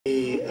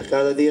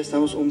cada día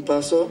estamos un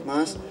paso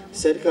más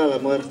cerca a la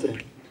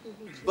muerte.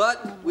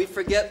 But we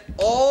forget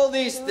all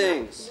these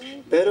things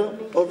Pero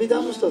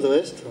olvidamos todo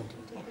esto.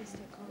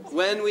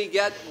 when we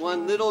get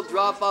one little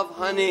drop of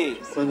honey.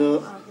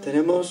 Cuando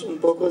tenemos un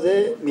poco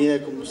de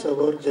miel como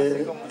sabor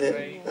de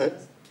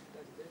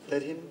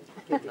let him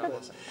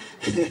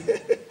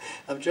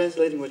I'm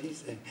translating what he's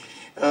saying.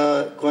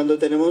 Cuando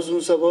tenemos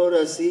un sabor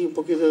así, un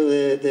poquito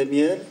de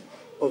miel,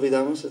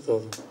 olvidamos de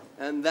todo.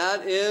 And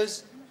that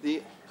is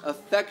the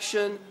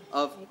affection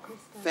of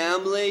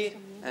family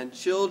and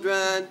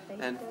children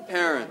and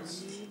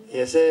parents. Y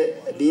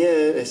ese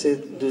miel, ese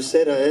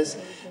dulcera es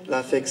la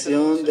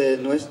afección de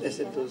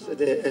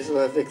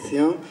la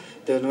afección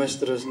de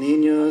nuestros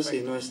niños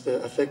y nuestro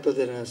afecto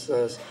de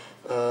nuestros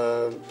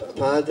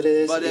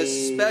padres.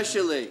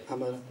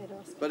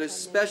 But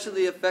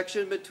especially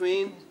affection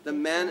between the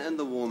man and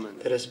the woman.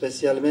 Pero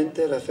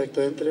especialmente el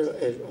afecto entre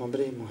el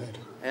hombre y mujer.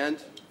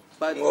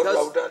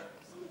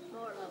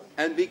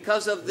 And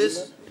because of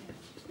this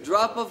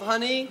drop of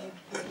honey,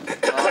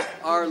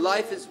 our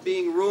life is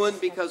being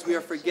ruined because we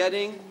are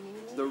forgetting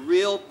the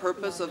real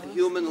purpose of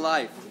human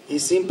life. Y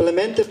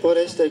simplemente por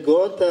esta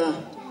gota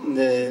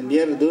de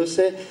miel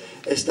dulce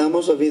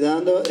estamos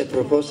olvidando el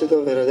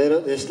propósito verdadero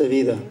de esta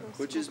vida.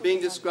 Which is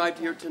being described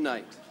here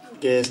tonight.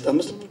 Que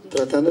estamos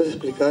tratando de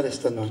explicar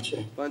esta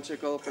noche.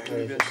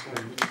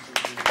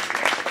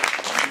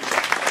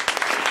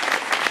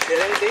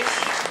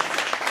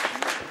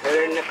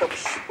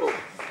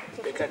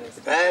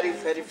 Very,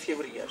 very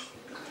furious.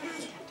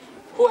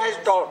 Who has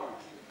taught?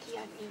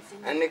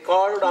 And he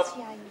called up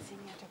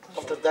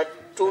after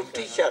that 2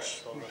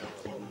 teachers.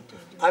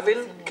 I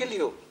will kill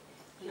you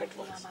at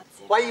once.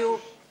 Why you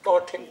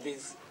taught him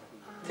these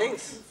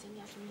things?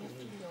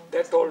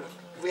 They told,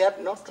 we have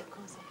not.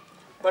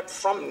 But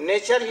from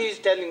nature he is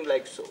telling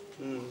like so.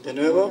 De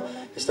nuevo,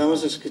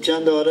 estamos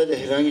escuchando ahora de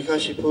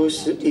Hiranyakashipu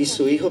y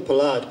su hijo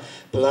Prahlad.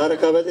 Prahlad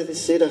acaba de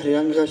decir a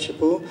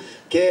Hiranyakashipu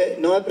que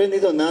no ha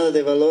aprendido nada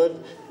de valor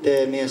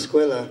de mi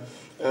escuela.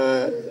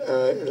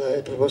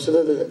 El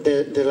propósito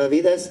de la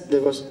vida es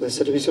de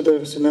servicio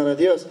devocional a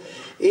Dios.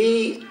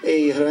 Y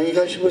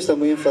Hiranyakashipu está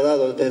muy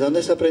enfadado. ¿De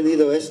dónde has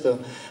aprendido esto?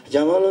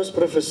 Llamó a los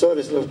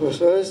profesores. Los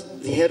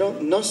profesores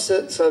dijeron, no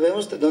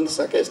sabemos de dónde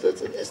saca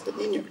este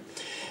niño.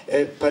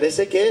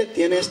 Parece que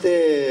tiene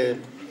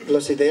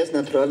las ideas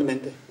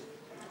naturalmente.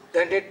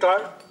 Then he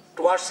turned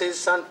towards his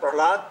son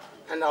Prahlad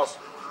and asked,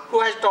 who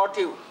has taught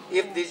you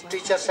if these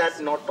teachers had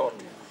not taught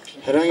you?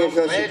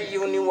 From where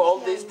you knew all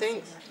these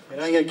things?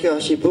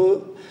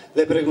 Hiranyakashipu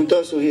le preguntó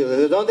a su hijo,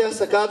 ¿de dónde has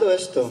sacado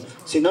esto?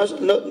 Si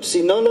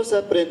no los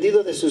has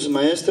aprendido de sus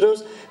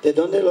maestros, ¿de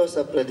dónde los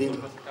has aprendido?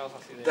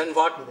 Then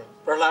what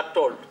Prahlad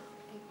told?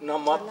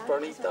 Namat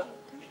Pranita.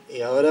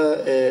 Y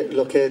ahora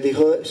lo que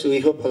dijo su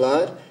hijo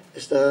Prahlad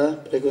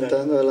está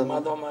preguntando a la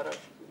Madhava Maharaj.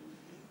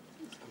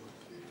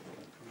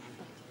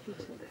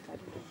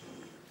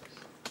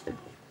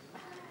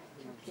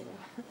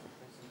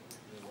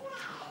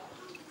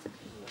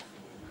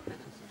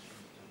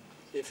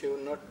 If you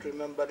are not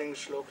remembering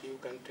slok, you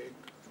can take.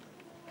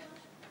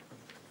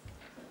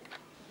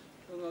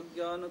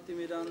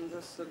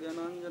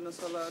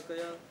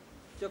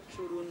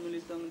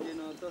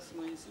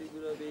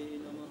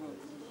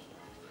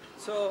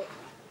 So,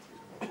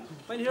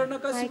 when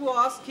Hiranyakashipu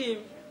asked him,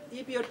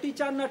 if your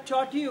teacher not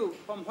taught you,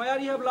 from where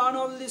you have learned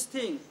all these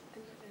things?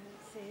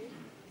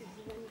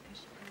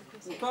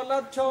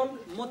 Prahlad told,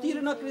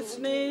 Motirna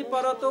Krishne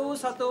parato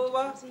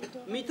satova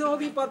mitho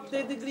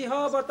vipatteti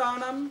griha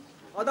vatanam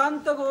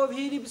adanta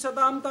govhiri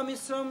visadam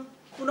tamisram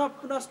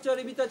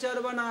punapunascharivita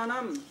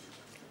charvananam.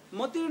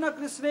 Motirna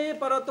Krishne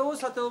parato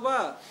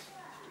satova.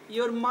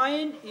 Your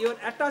mind, your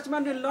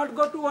attachment will not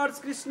go towards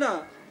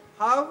Krishna.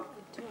 How?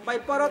 By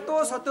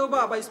parato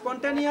satova, by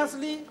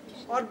spontaneously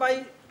or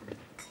by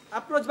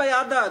approach by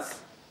others.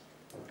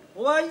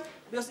 Why?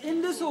 Because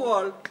in this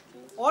world,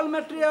 all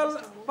material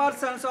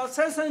persons or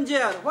sense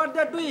enjoyer, what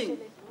they are doing?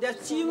 They are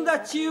chewing the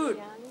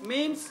chewed.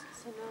 Means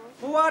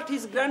what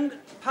his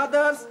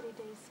grandfathers,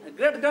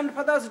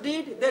 great-grandfathers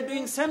did, they are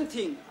doing same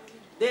thing.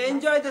 They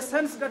enjoy the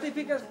sense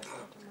gratification.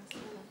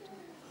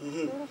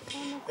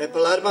 El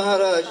Prahlad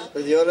Maharaj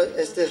le dio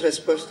esta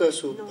respuesta a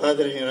su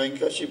padre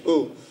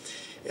Hiranyakashipu.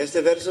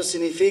 Este verso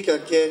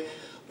significa que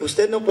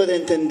usted no puede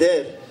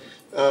entender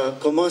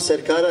cómo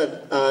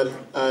acercar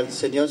al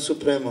Señor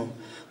Supremo,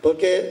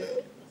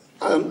 porque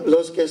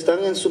los que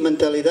están en su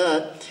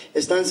mentalidad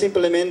están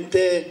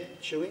simplemente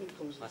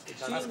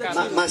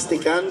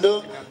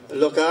masticando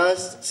lo que ha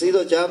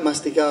sido ya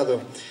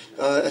masticado,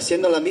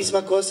 haciendo la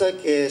misma cosa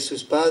que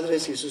sus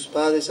padres y sus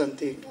padres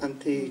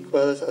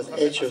anticuados han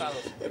hecho,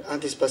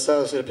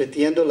 antepasados,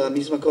 repitiendo la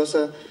misma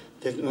cosa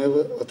de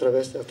nuevo, otra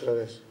vez.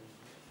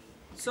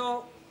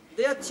 So,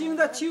 they are chewing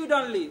the chewed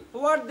only.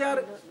 What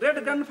their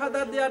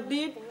great-grandfather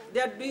did,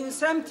 they are doing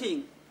same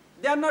thing.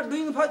 They are not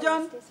doing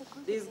bhajan.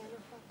 These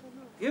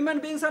human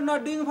beings are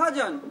not doing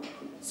bhajan.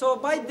 So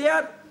by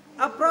their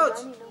approach,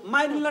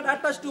 mind will not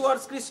attach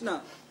towards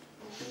Krishna.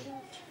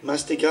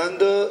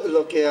 Masticando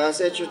lo que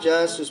has hecho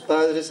ya sus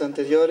padres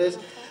anteriores,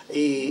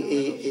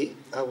 y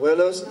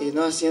abuelos y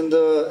no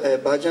haciendo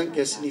bhajan,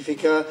 que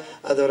significa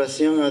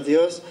adoración a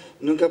Dios,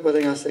 nunca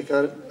pueden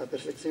acercar a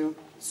perfección.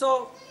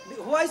 So,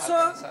 why so?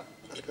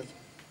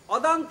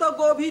 Adanta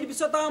Govir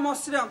Visatam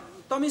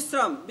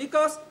Tamisram,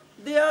 because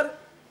they are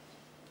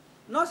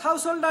not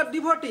householder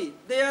devotee,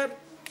 their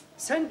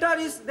center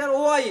is their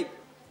wife.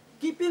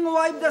 Keeping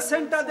wife the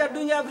center, they are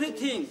doing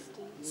everything.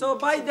 So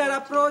by their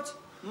approach,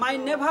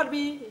 might never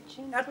be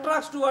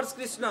attracted towards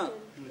Krishna.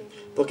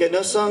 Porque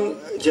no son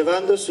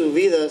llevando sus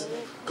vidas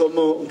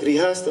como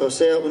grihasta, o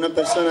sea, una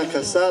persona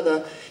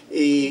casada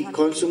y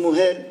con su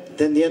mujer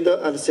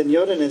tendiendo al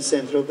Señor en el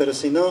centro, pero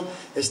si no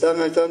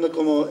están actuando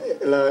como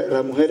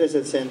las mujeres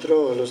del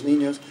centro o los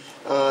niños,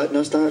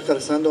 no están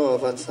alcanzando o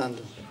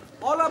avanzando.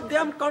 All of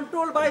them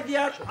controlled by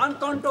their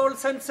uncontrolled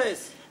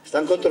senses.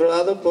 Están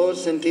controlados por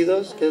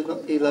sentidos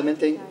y la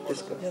mente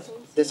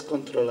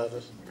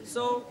descontrolados.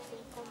 So,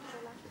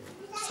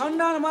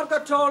 Sandana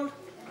Marka told,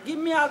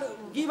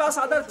 give us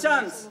other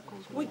chance.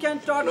 We can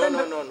taught them.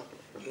 No.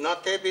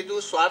 Nate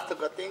vidu swartha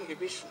gating hi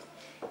Vishnu.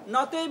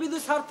 Nate vidu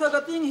sartha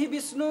gating hi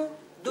Vishnu.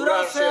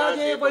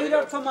 Durasyaje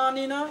bahirartha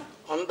manina.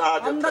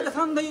 Andha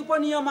jathanda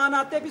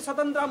upaniyamana tepi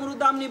satantra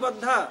murudam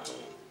nibaddha.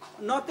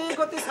 Nate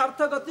gati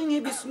sartha gating hi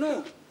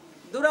Vishnu.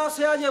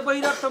 Durasyaje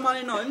bahirartha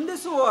manina. In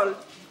this world,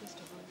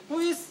 who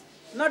is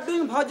not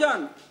doing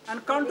bhajan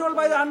and controlled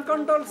by the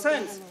uncontrolled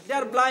sense, they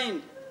are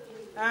blind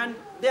and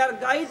they are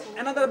guide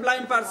another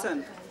blind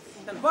person.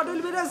 Then what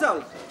will be the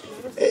result?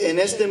 En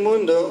este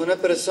mundo, una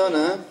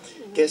persona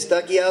que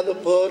está guiado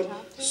por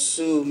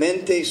su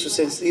mente y sus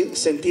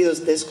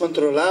sentidos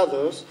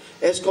descontrolados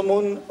es como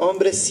un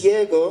hombre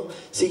ciego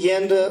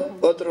siguiendo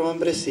otro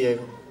hombre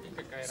ciego.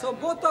 So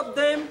both of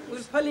them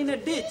will fall in a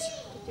ditch.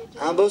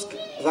 Ambos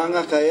van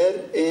a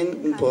caer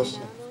en un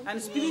pozo.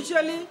 And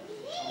spiritually,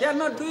 they are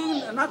not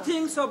doing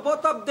nothing, so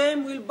both of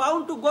them will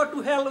bound to go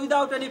to hell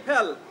without any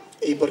hell.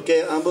 Y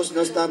porque ambos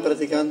no están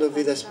practicando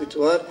vida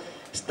espiritual,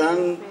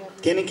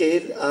 tienen que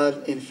ir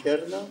al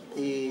infierno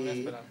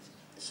y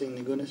sin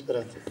ninguna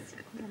esperanza.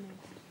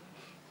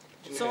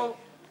 So,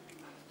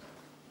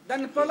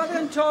 then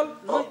Prahladan told,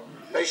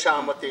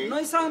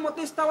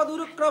 Noisamati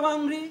stavaduru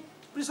kravangri,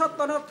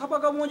 prisattanat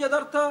thapagamo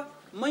yadartha,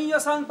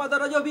 mayasang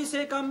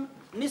padarajabhisekam,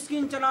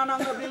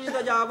 niskinchanananga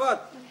vinida javat.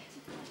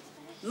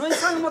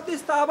 Noisamati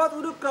stavat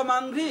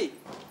urukramangri,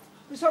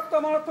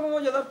 prisattanatthamo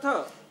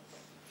yadartha,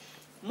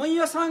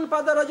 mayasang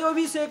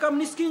padarajabhisekam,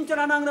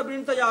 niskinchanananga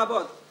vinida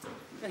javat.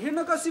 And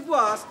Hiranyakashipu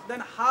asked, then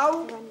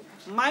how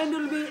mind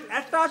will be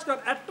attached or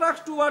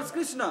attracts towards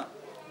Krishna?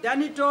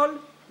 Then he told,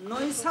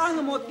 Noisang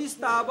motis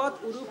tavat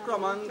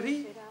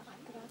urukramangri.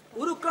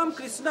 Urukram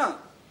Krishna.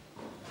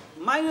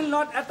 Mind will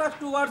not attract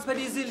towards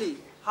very easily.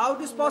 How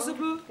it is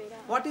possible?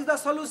 What is the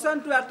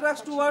solution to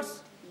attract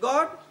towards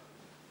God?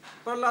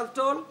 Prahlad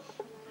told,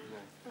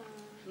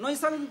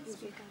 Noisang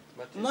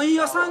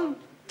Mahiyasang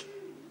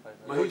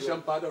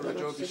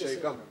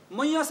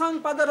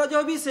pada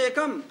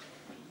rajobhisekam.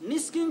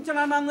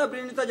 Niskinchanananga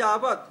Brinita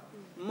Javat,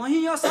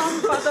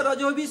 Mahiyasam Pada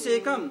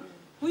Rajobhisekam,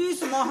 who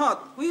is Mahat,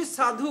 who is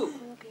Sadhu,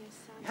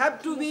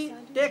 have to be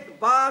take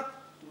bath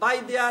by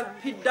their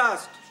feet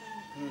dust.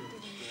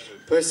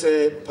 Pues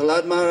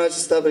Prahlad Maharaj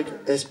estaba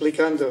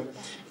explicando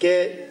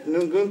que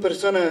ninguna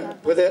persona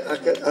puede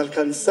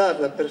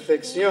alcanzar la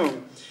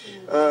perfección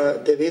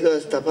debido a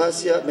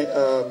tapasya,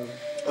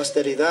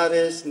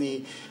 austeridades,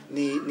 ni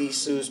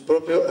sus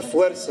propios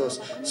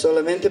esfuerzos,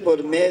 solamente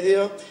por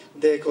medio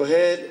de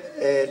coger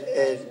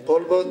el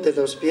polvo de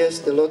los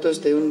pies de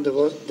lotos de un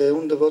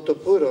devoto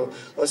puro,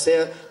 o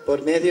sea,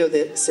 por medio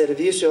de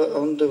servicio a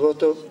un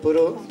devoto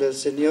puro del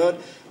Señor,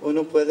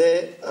 uno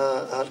puede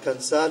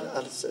alcanzar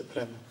al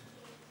Supremo.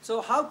 So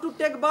how to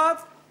take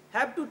bath?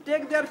 Have to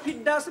take their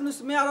feet dust and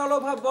smear all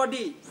over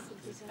body.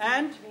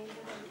 And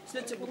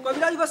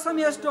Kaviraj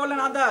Goswami has told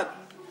another,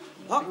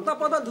 Bhakta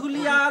pada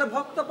dhuliyar,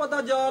 Bhakta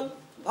pada jal,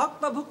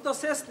 Bhakta bhukta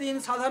ses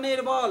tin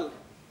sadhaner bal.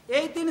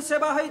 Ei tin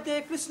seva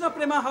hoite Krishna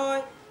prema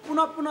hoy,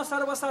 puna puna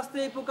sarva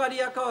shastre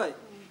pukariya koy.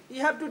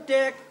 You have to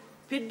take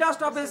feet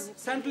dust of a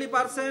saintly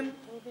person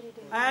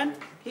and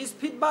his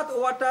feet bath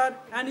water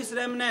and his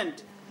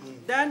remnant.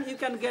 Then you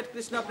can get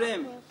Krishna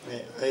prem.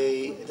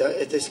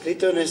 Está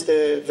escrito en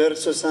este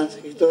verso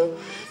sánscrito,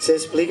 se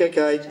explica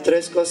que hay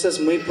tres cosas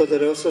muy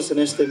poderosas en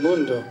este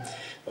mundo.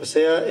 O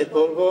sea, el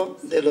polvo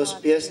de los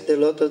pies de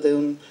loto de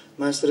un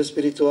maestro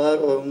espiritual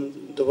o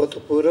un devoto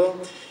puro,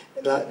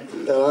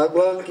 el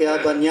agua que ha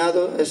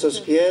bañado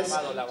esos pies,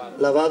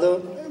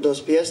 lavado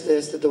los pies de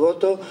este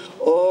devoto,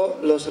 o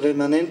los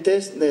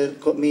remanentes de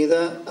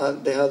comida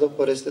dejado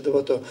por este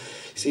devoto.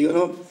 Si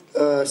uno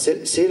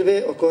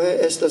sirve o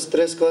coge estas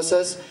tres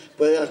cosas,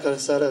 puede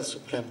alcanzar al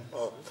Supremo.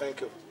 Oh,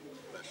 thank you.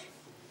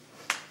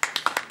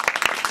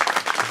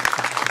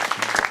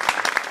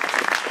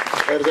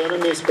 Perdona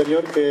mi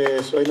español,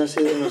 que soy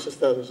nacido en los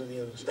Estados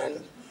Unidos.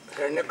 Then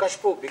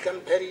Hiranyakashipu became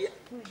very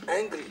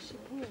angry.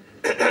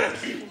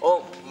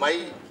 Oh,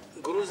 my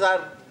gurus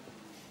are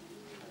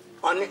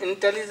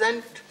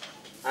unintelligent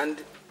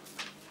and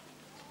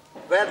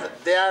where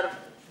they are,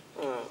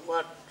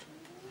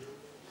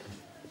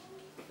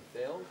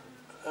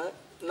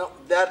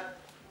 no,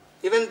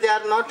 even they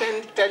are not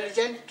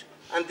intelligent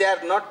and they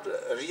are not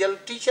real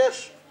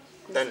teachers.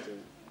 Then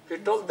he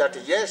told that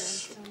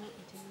yes,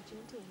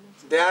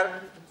 they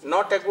are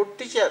not a good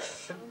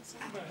teachers.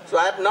 So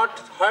I have not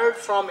heard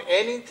from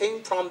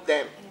anything from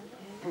them.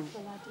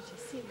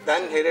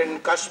 Then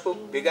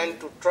Hiranyakashipu began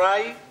to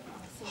try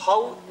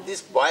how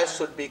these boys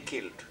should be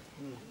killed.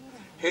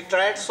 He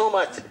tried so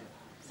much,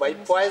 by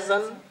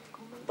poison,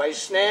 by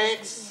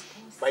snakes,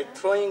 by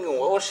throwing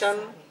ocean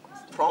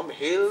from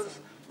hills,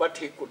 but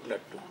he could not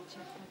do.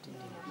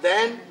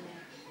 Then,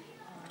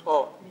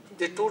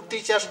 the two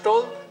teachers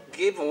told,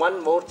 give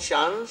one more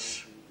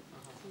chance.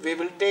 We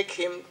will take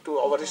him to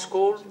our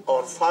school.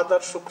 Our father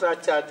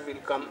Shukracharya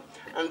will come,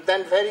 and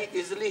then very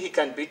easily he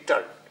can be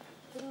turned.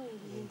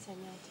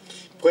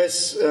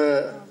 Pues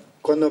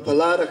cuando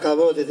Pilar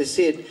acabó de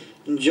decir,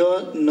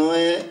 yo no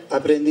he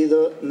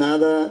aprendido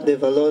nada de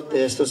valor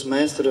de estos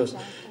maestros,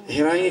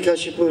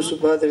 Hiranyakashipu, su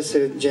padre,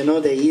 se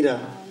llenó de ira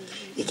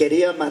y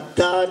quería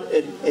matar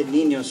el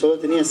niño. Solo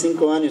tenía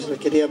 5 años, le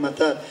quería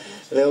matar.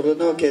 Le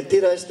ordenó que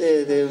tira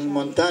de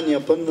montaña,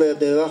 ponle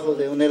debajo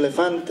de un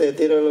elefante,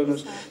 tíralo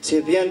unos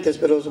serpientes.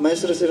 Pero los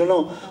maestros dijeron,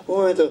 no, un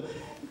momento,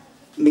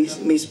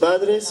 mis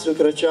padres,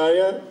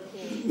 Shukracharya,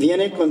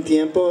 viene con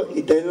tiempo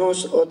y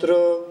tenemos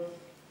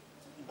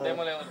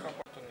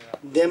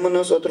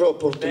démonos otra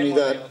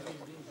oportunidad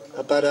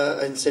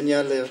para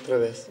enseñarle otra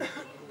vez.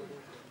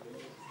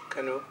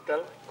 Can you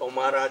tell?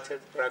 Kamaracharya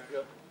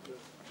Pragya.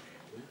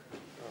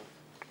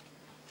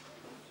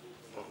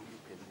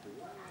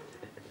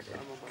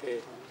 Okay.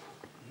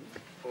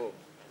 Oh.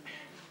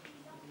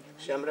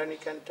 Shamrani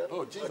can tell?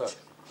 Oh, Jiva.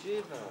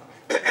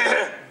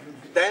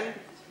 Then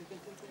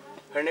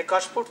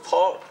Hiranyakashipu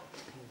thought,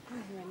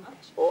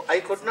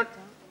 I could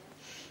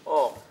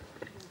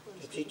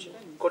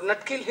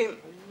not kill him,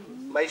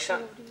 my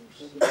son.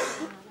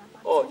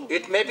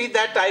 It may be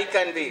that I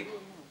can be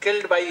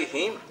killed by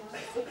him.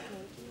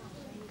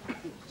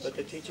 But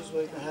the teachers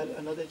will have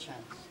another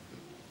chance.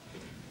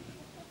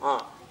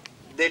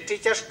 The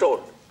teachers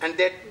told, and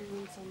that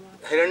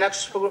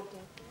Hiranyakashipu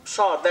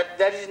saw that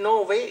there is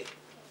no way.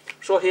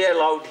 So he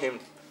allowed him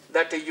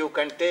that you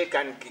can take,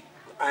 and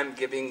I am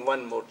giving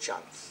one more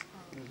chance.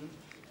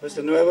 Pues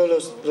de nuevo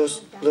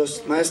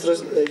los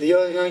maestros le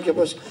dio a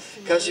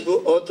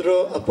Hiranyakashipu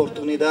otra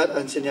oportunidad a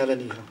enseñar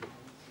al hijo.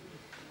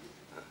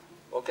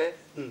 Okay?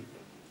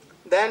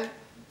 Then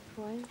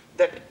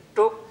that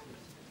took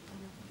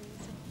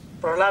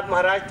Prahlad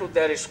Maharaj to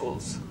their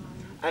schools.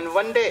 And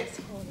one day,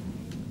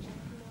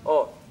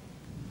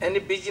 any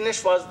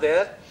business was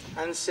there,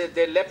 and so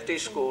they left the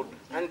school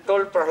and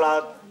told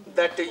Prahlad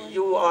that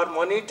you are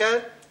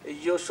monitor,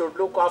 you should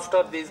look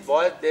after these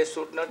boys, they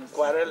should not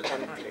quarrel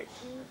and play.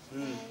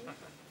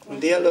 Un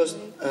día los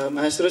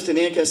maestros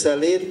tenían que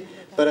salir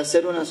para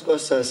hacer unas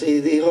cosas y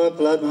dijo a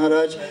Prahlad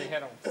Maharaj,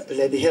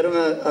 le dijeron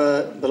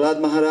a Prahlad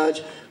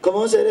Maharaj,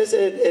 ¿cómo eres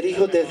el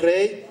hijo del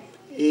rey?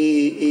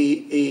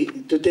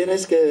 Y tú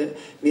tienes que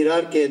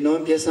mirar que no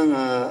empiezan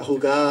a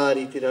jugar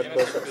y tirar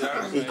cosas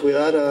y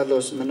cuidar a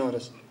los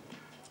menores.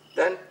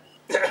 Then,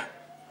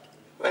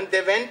 when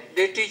they went,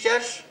 the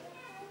teachers,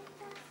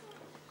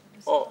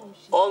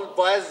 all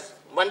boys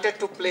wanted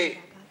to play.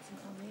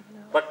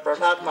 But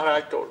Prahlad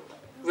Maharaj told,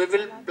 we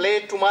will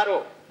play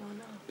tomorrow.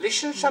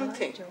 Listen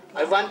something.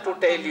 I want to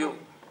tell you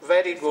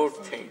very good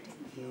thing.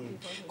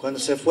 Cuando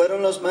se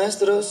fueron los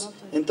maestros,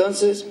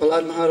 entonces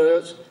Prahlad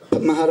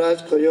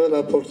Maharaj cogió la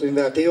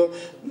oportunidad. Dijo,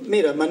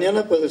 mira,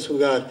 mañana puedes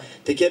jugar.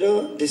 Te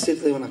quiero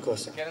decirte una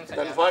cosa.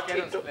 Then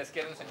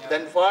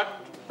what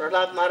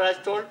Prahlad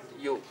Maharaj told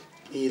you?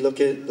 Y lo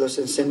que los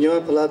enseñó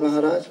a Prahlad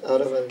Maharaj,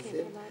 ahora va a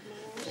decir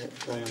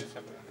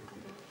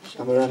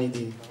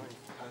Shamrani.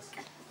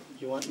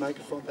 You want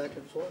microphone back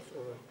and forth?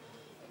 Or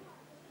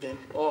then?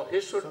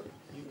 He should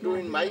do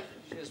in mic.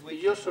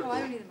 You should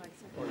I do. don't need a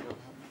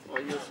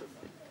microphone. You should.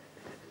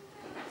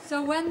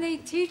 So when the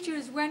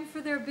teachers went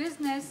for their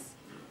business,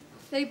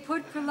 they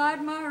put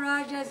Prahlad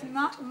Maharaj as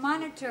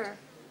monitor.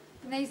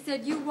 And they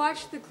said, you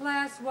watch the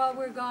class while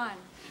we're gone.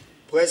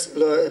 Pues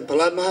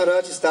Prahlad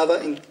Maharaj estaba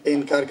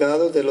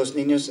encargado de los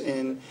niños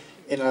en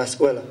la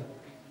escuela.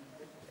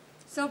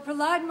 So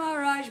Prahlad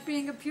Maharaj,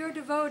 being a pure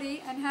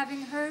devotee and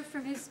having heard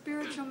from his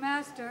spiritual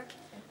master,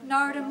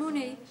 Narada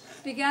Muni,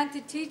 began to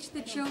teach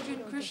the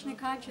children Krishna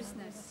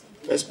consciousness.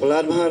 Pues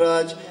Prahlad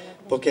Maharaj,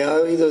 porque ha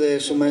oído de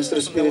su maestro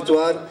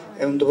espiritual,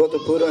 un devoto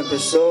puro,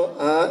 empezó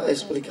a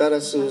explicar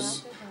a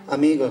sus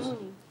amigos.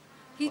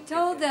 He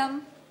told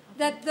them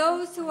that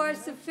those who are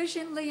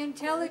sufficiently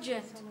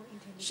intelligent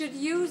should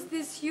use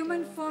this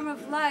human form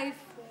of life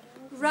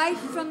right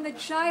from the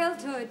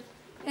childhood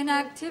in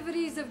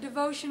activities of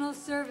devotional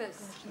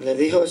service. Le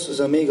dijo a sus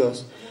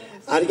amigos,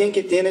 alguien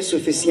que tiene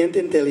suficiente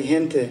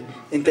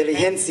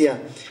inteligencia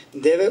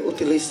debe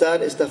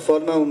utilizar esta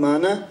forma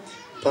humana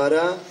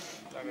para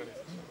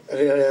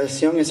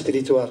relación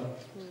espiritual.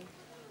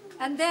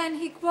 And then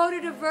he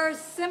quoted a verse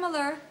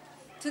similar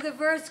to the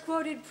verse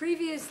quoted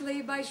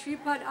previously by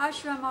Sripad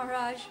Ashram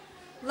Maharaj,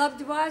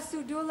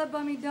 Labdvasu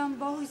Dulabamidam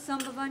Bohu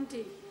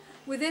Sambhavanti.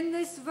 Within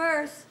this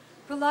verse,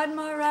 Prahlad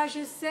Maharaj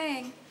is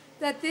saying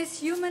that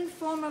this human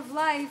form of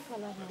life,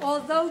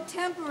 although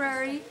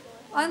temporary,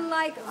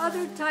 unlike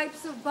other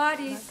types of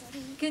bodies,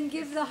 can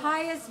give the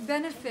highest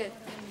benefit,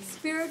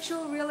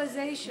 spiritual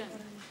realization.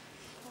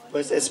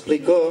 Pues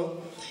explicó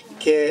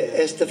que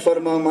esta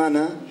forma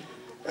humana,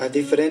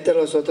 diferente a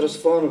las otras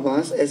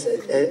formas, es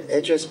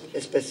hecho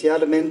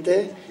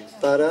especialmente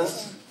para...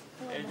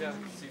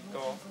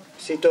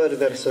 Cito el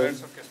verso. Que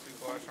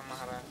explicó Asha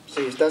Maharaj.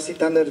 Sí, está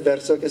citando el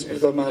verso que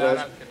explicó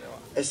Maharaj.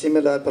 Es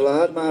similar.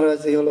 Prahlad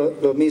Maharaj dijo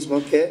lo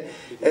mismo, que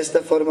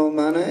esta forma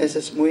humana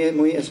es muy,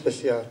 muy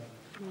especial.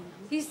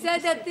 He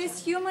said that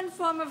this human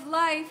form of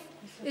life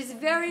is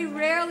very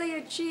rarely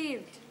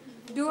achieved.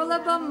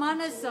 Durlabha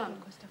manasam.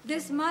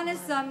 This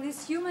manasam,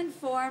 this human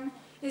form,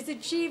 is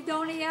achieved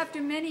only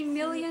after many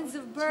millions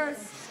of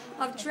births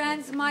of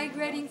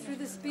transmigrating through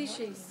the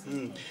species.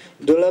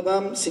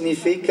 Durlabham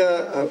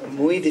significa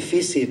muy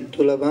difícil.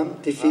 Durlabham,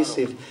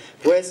 difícil.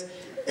 Pues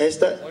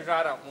esta... Muy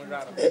rara, muy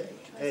rara.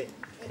 Hey,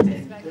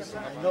 I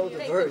know the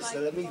verse, so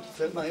let me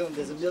put my own.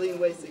 There's a million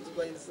ways to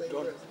explain the same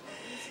verse.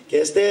 Que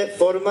esta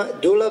forma,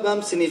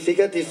 Durlabham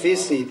significa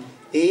difícil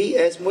y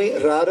es muy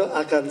raro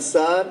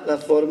alcanzar la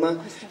forma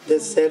del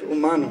ser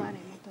humano.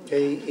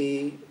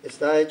 Y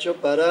está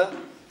hecho para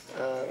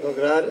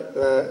lograr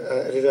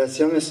la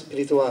relación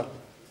espiritual.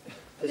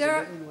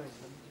 There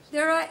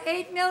are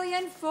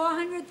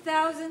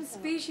 8,400,000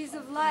 species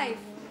of life,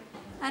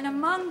 and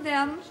among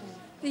them,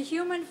 the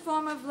human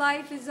form of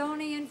life is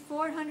only in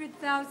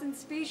 400,000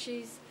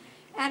 species,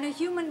 and a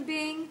human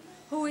being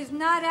who is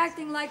not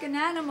acting like an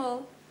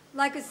animal,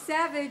 like a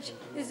savage,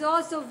 is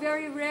also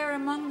very rare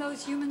among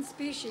those human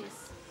species.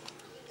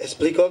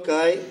 Explicó que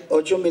hay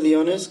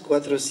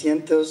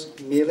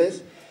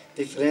 8,400,000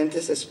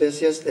 diferentes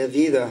especies de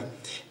vida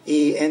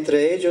y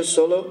entre ellos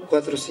solo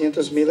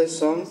 400,000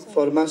 son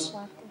formas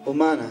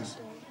humanas.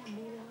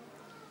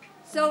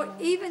 So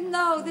even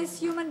though this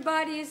human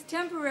body is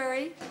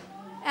temporary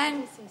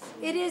and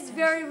it is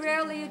very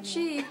rarely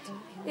achieved,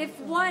 if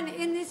one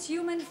in this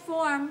human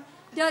form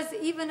does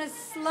even a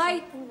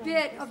slight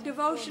bit of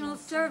devotional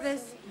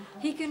service,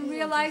 he can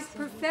realize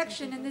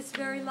perfection in this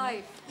very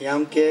life. Y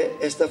aunque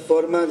esta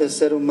forma de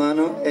ser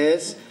humano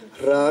es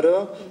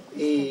raro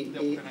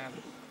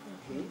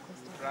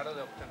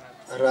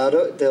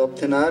de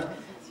obtener,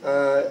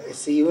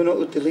 si uno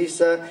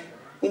utiliza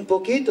un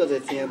poquito de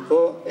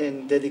tiempo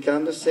en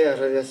dedicándose a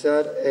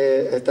realizar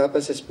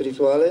etapas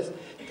espirituales,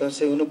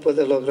 entonces uno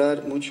puede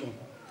lograr mucho.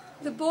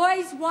 The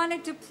boys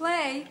wanted to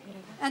play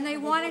and they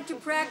wanted to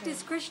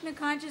practice Krishna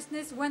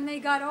consciousness when they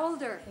got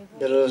older.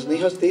 Pero los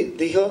niños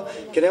dijo,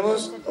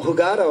 queremos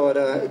jugar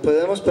ahora,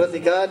 podemos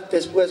practicar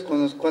después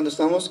cuando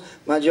estamos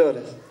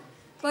mayores.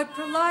 But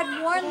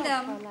Prahlad warned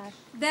them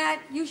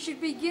that you should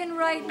begin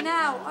right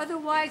now,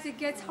 otherwise it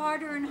gets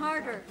harder and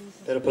harder.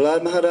 Pero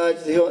Prahlad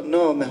Maharaj dijo,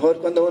 no,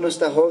 mejor cuando uno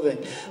está joven,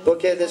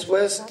 porque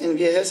después en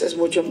viejez es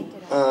mucho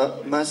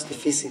más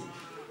difícil.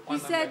 He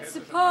said,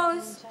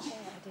 suppose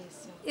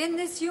in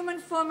this human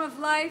form of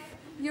life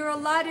you're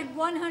allotted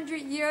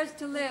 100 years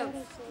to live.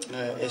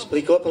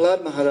 Explicó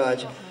Prahlad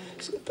Maharaj,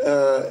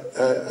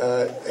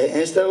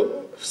 en esta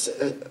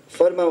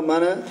forma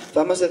humana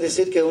vamos a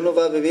decir que uno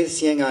va a vivir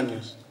 100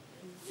 años.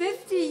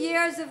 50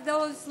 years of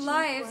those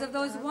lives, of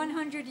those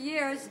 100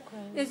 years,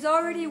 is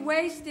already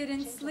wasted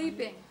in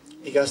sleeping.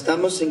 Y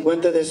gastamos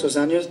 50 de esos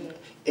años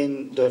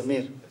en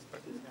dormir.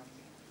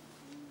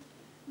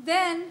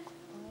 Then,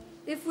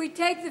 if we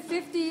take the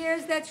 50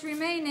 years that's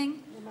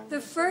remaining, the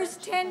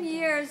first 10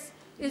 years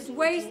is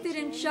wasted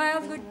in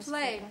childhood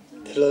play.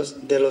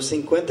 De los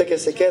 50 que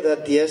se queda,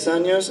 10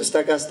 años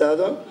está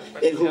gastado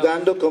en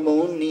jugando como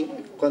un niño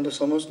cuando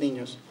somos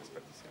niños.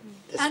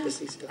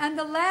 And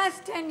the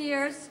last 10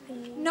 years,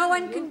 no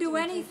one can do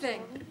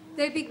anything.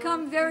 They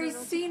become very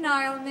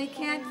senile and they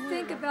can't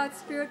think about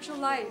spiritual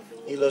life.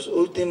 Y los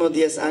últimos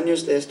 10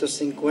 años de estos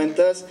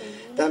 50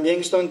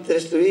 también son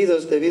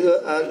destruidos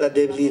debido a la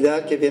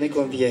debilidad que viene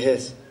con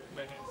viejez.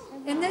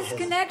 In this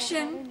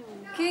connection,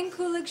 King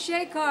Kulik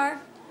Shekhar,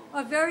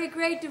 a very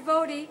great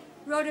devotee,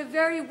 wrote a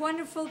very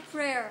wonderful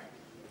prayer.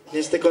 En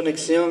esta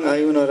conexión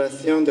hay una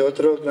oración de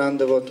otro gran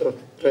devoto,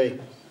 rey.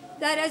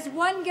 That as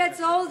one gets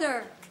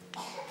older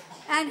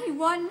and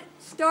one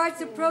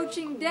starts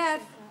approaching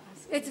death,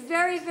 it's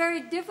very,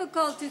 very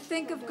difficult to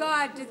think of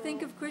God, to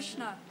think of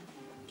Krishna.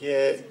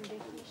 Que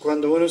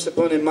cuando uno se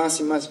pone más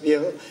y más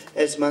viejo,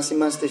 es más y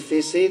más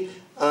difícil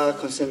a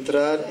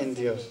concentrar en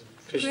Dios.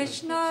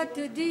 Krishna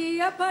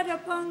tadiya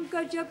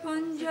parapankaja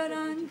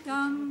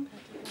panjarantam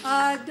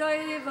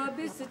adaiva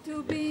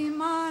bisatu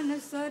bhimana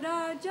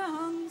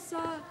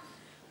sarajahamsa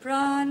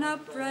prana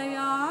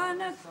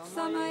prayana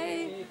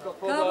samay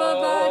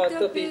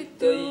kavavata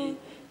pitu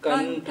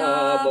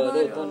kanta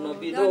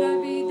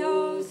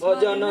bharadhanavido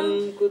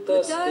bhajanam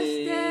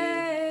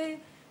kutaste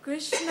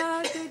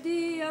Krishna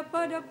tadiya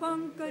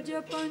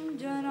parapankaja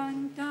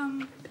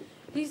panjarantam.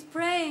 He's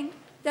praying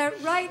that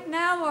right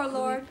now, our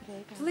Lord,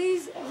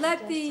 please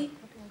let the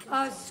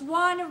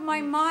swan of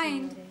my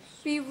mind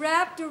be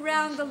wrapped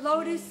around the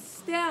lotus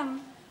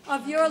stem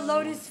of your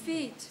lotus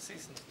feet.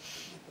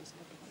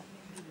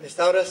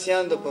 Está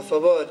oración, por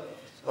favor.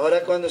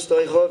 Ahora cuando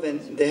estoy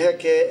joven, deja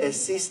que el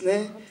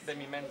cisne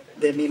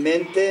de mi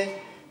mente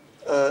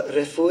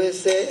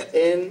refúgiese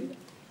en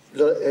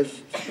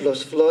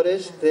los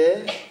flores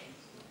de...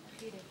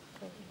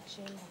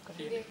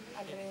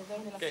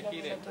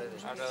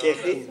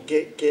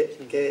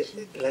 Que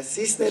la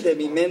cisne de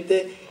mi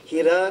mente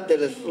gira de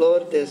la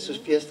flor de sus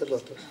pies de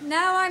lotos.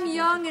 Now I'm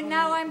young and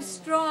now I'm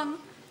strong.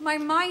 My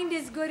mind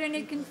is good and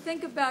it can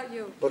think about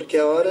you. Porque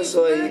ahora Please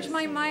merge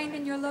my mind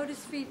in your lotus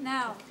feet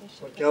now.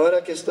 Porque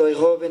ahora que estoy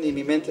joven y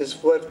mi mente es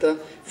fuerte,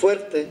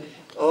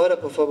 ahora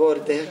por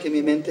favor deja que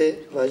mi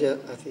mente vaya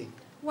a ti.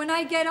 When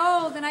I get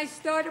old and I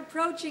start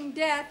approaching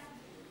death,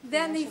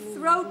 then the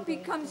throat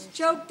becomes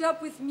choked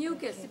up with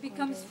mucus. It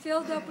becomes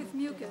filled up with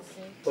mucus.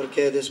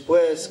 Porque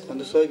después,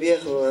 cuando soy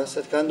viejo,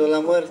 acercando la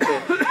muerte,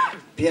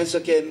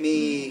 pienso que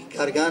mi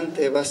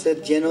garganta va a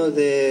ser lleno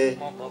de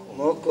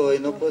moco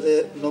y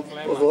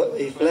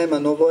y flema,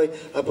 no voy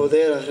a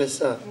poder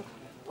rezar.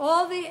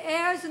 All the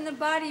airs in the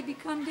body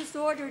become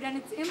disordered and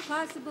it's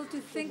impossible to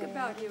think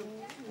about you.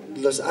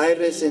 Los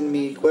aires en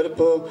mi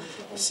cuerpo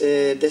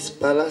se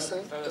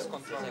despalazan,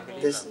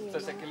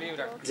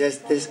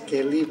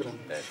 desequilibran.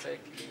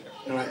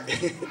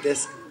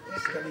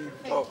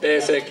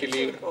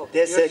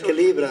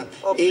 Desequilibra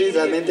y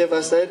la mente va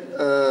a ser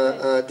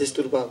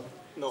disturbada.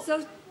 No.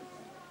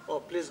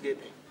 Oh, please give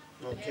me.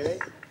 Okay.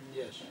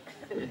 Yes.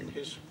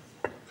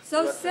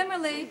 So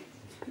similarly,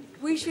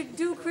 we should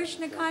do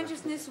Krishna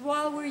consciousness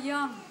while we're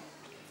young.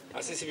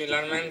 Así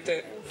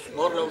similarmente,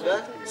 More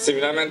louder.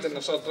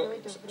 nosotros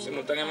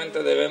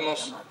simultáneamente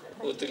debemos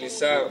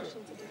utilizar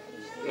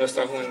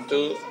nuestra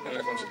juventud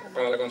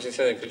para la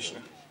conciencia de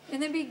Krishna. In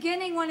the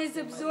beginning, one is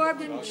absorbed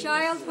in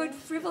childhood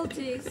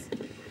frivolities.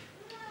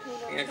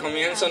 En el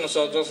comienzo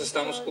nosotros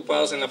estamos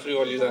ocupados en la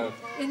frivolidad.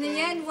 In the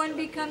end, one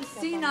becomes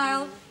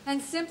senile and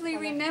simply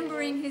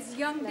remembering his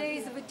young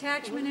days of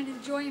attachment and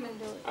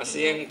enjoyment.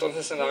 Así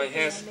entonces en la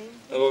vejez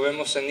nos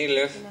volvemos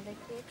seniles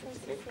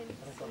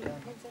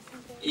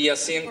y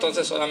así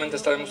entonces solamente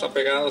estaremos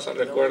apegados al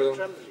recuerdo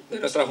de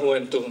nuestra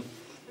juventud.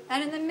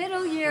 And in the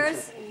middle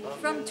years,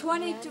 from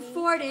 20 to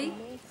 40,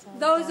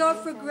 those are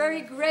for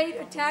very great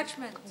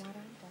attachment.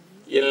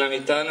 Y en la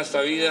mitad de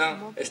nuestra vida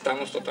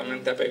estamos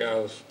totalmente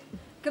apegados.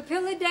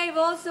 Kapila Dev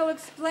also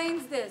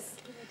explains this,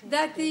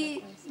 that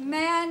the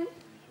man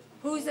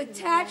who's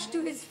attached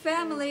to his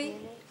family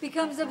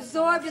becomes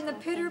absorbed in the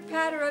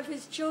pitter-patter of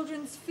his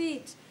children's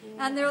feet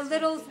and their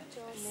little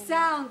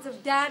sounds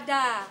of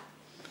da-da.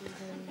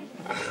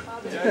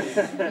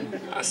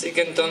 Así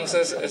que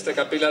entonces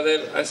Kapila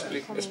Dev ha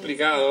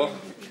explicado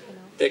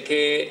de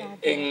que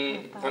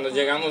cuando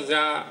llegamos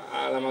ya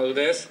a la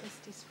madurez,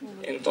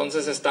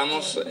 entonces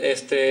estamos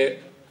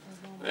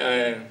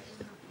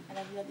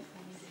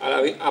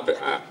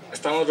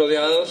estamos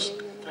rodeados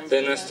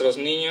de nuestros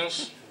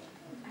niños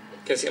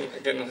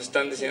que nos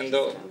están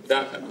diciendo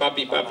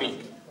papi, papi.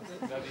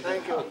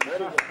 Thank you. Very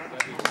good.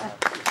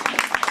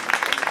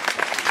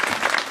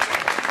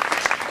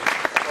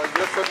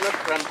 You should not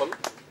tremble.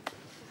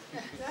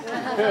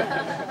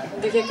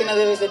 Dice que no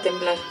debes de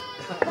temblar.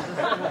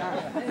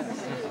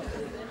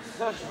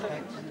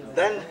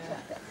 Then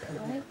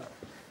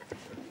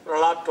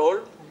Prahlad told,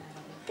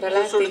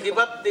 you should give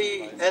up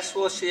the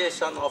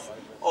association of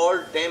all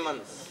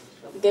demons.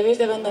 Debes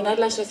de abandonar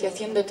la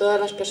asociación de todas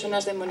las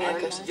personas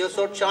demoníacas. And you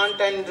should chant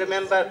and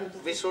remember,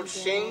 we should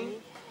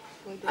sing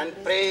and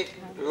pray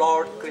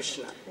Lord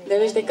Krishna.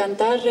 Debes de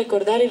cantar,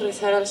 recordar y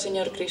rezar al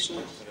Señor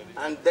Krishna.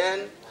 And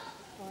then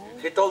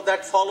he told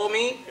that follow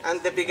me,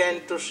 and they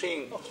began to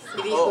sing.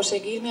 Y dijo,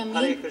 seguidme a mí,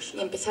 Hare y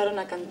Krishna. empezaron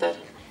a cantar.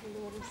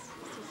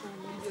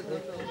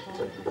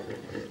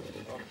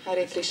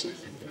 Hare Krishna.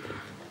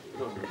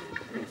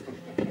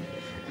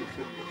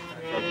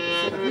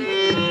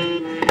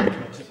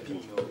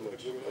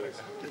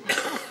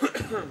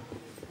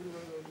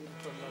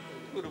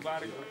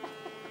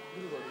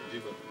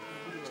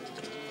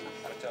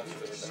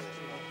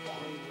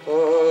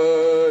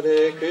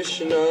 Hare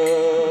Krishna,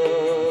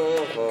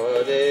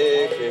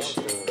 Hare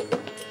Krishna,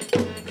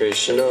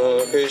 Krishna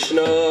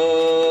Krishna,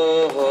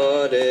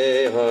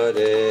 Hare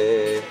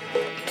Hare,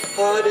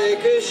 Hare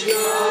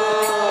Krishna,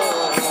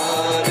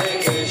 Hare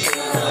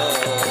Krishna,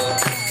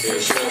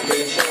 Krishna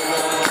Krishna,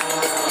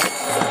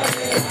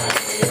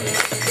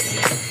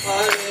 Hare Hare,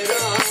 Hare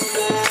Rama,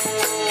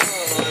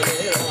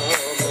 Hare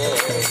Rama,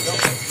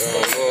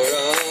 Rama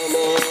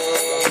Rama,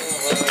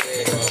 Hare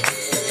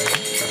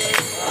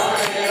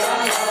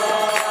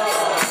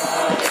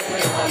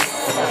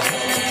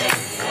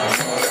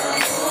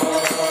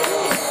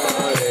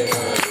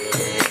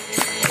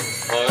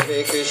Hare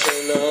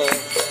Krishna,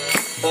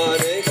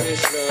 Hare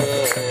Krishna,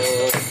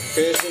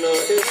 Krishna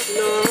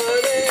Krishna,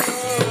 Hare Hare,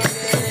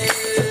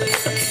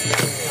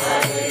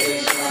 Hare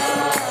Krishna,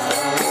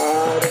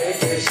 Hare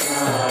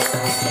Krishna,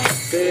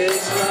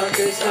 Krishna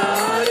Krishna,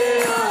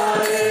 Hare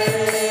Hare,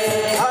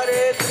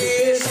 Hare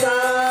Krishna,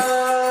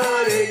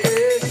 Hare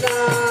Krishna,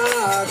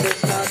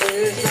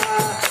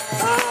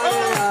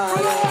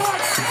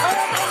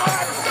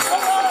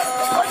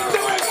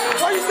 Krishna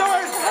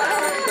Krishna, Hare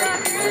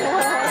Hare.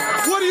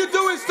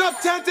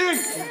 Stop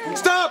chanting!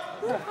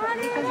 Stop!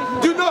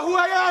 Do you know who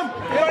I am?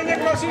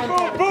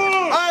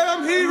 I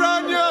am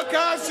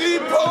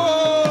Hiranyakashipu!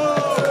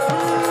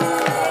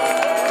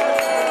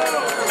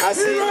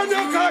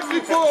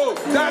 Hiranyakashipu!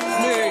 That's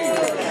me!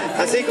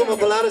 Así como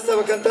Palada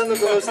estaba cantando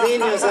con los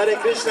niños, Hare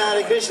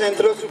Krishna,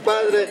 entró su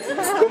padre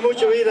con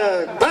mucha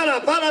ira.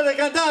 Para de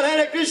cantar,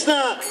 Hare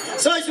Krishna,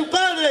 soy su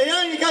padre,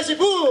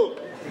 Hiranyakashipu.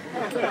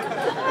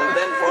 And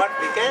then what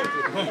became?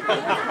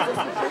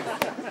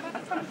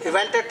 He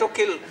wanted to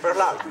kill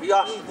Prahlad. He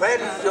asked, where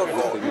is your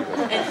God?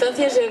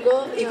 Entonces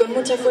llegó y con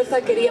mucha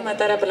fuerza quería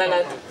matar a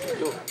Prahlad.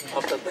 You,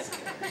 after that,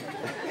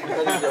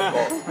 where is your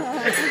God?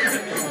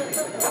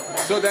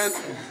 So then,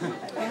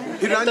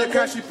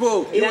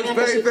 Hiranyakashipu, he was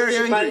very, very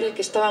su padre, angry.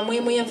 que estaba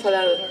muy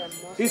enfadado.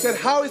 He said,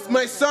 how is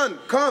my son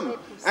come?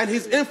 And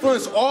he's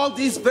influenced all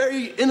these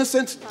very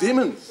innocent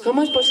demons.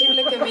 ¿Cómo es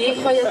posible que mi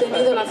hijo haya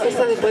tenido la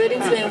fuerza de poder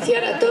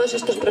influenciar a todos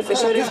estos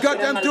profesores He's que got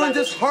eran them doing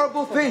this malvados?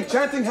 horrible thing,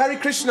 chanting Hare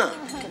Krishna.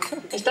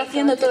 Está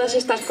haciendo todas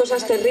estas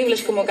cosas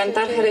terribles como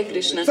cantar Hare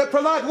Krishna. He said,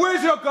 Prahlad,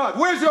 where's your God?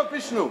 Where's your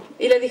Vishnu?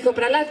 Y le dijo,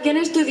 Prahlad, ¿quién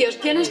es tu Dios?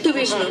 ¿Quién es tu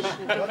Vishnu?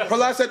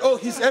 Prahlad said, oh,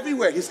 he's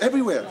everywhere, he's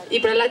everywhere. Y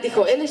Prahlad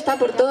dijo, él está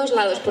por todos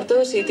lados, por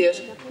todos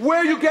sitios. Where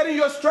are you getting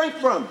your strength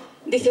from?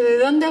 Dice, ¿de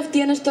dónde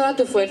obtienes toda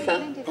tu fuerza?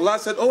 Prahlad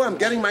said, oh, I'm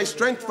getting my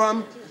strength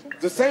from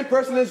the same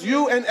person as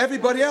you and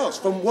everybody else,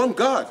 from one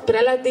God.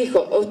 Prahlad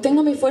dijo,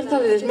 obtengo mi fuerza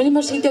desde el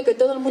mismo sitio que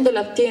todo el mundo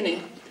la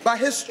obtiene. By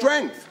his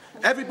strength,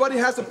 everybody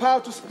has the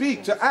power to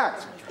speak, to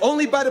act,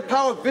 only by the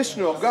power of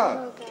Vishnu, of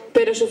God.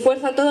 Pero su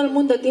fuerza todo el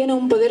mundo tiene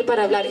un poder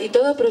para hablar y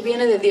todo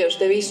proviene de Dios,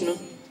 de Vishnu.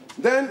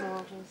 Then,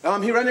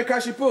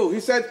 Hiranyakashipu,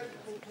 he said,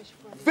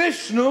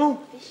 Vishnu,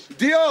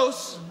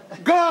 Dios,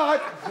 God,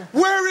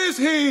 where is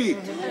he?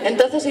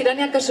 Entonces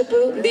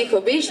Hiranyakashipu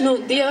dijo,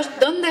 Vishnu, Dios,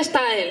 ¿dónde está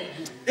él?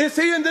 Is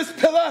he in this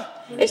pillar?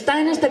 ¿Está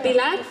en este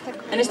pilar?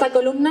 ¿En esta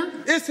columna?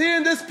 Is he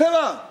in this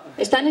pillar?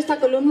 ¿Está en esta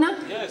columna?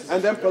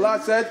 And then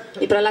Prahlad said,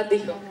 Y Prahlad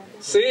dijo,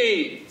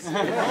 Sí.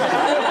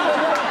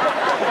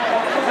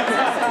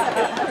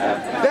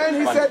 then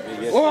he said,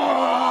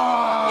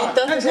 oh, and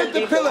entonces él hit the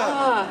dijo, pillar.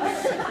 "Ah".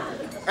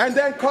 And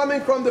then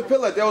coming from the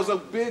pillar, there was a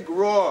big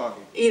roar.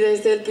 Y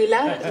desde el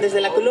pilar,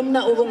 desde la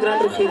columna, hubo un gran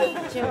rugido.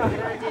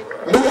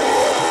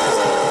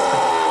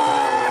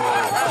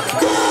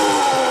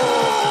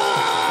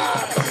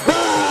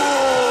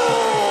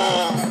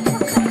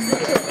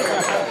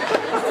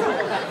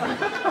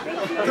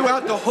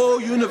 Throughout the whole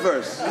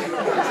universe.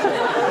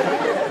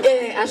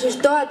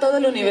 Asustó a todo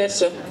el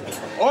universo,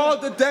 All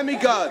the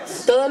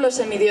demigods, todos los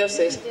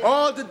semidioses,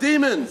 all the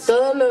demons,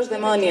 todos los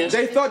demonios.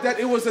 they thought that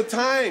it was a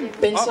time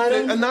of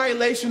Pensaron the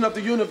annihilation of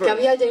the Que universe.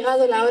 había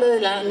llegado la hora de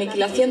la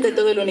aniquilación de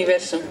todo el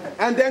universo.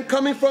 And then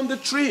coming from the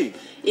tree,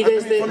 Y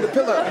desde, from the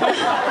pillar,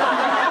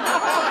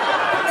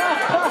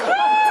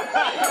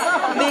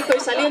 dijo, y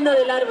saliendo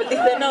del árbol,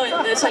 dice, no,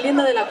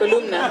 saliendo de la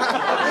columna.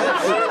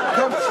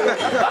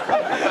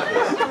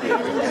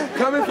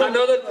 coming from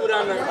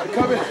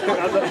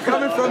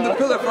the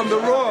pillar, from the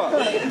roar,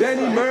 then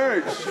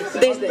emerged a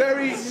Desde-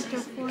 very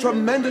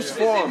tremendous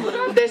form,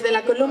 Desde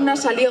la columna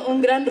salió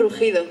un gran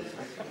rugido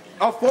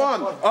a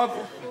form of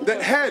the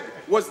head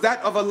was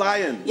that of a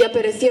lion, y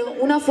apareció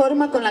una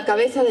forma con la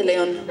cabeza de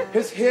león,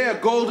 his hair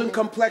golden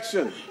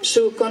complexion,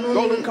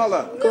 golden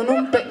color,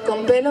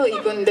 con pelo y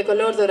de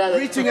color dorado,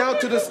 reaching out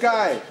to the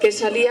sky, que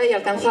salía y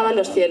alcanzaba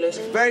los cielos.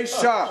 very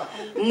sharp.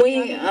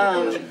 Muy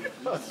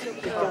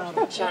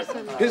sharp,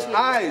 His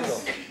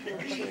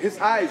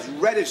eyes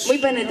reddish, muy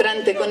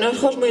penetrante, con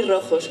ojos muy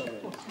rojos.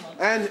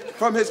 and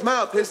from his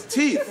mouth, his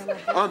teeth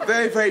are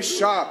very, very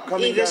sharp, Y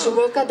coming de su down.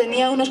 boca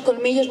tenía unos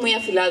colmillos muy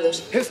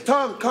afilados. His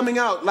tongue coming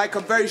out like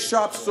a very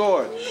sharp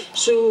sword.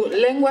 Su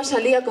lengua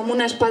salía como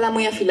una espada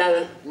muy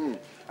afilada.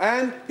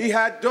 And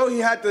though he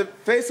had the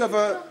face of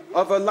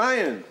a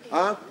lion,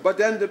 but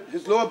then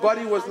his lower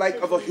body was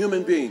like of a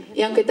human being.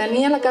 Y aunque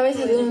tenía la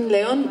cabeza de un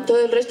león, todo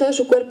el resto de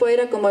su cuerpo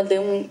era como el de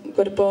un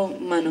cuerpo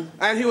humano.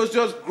 And he was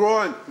just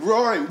roaring,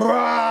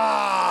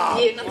 brah,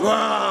 Y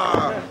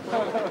brah.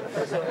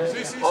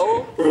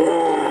 How?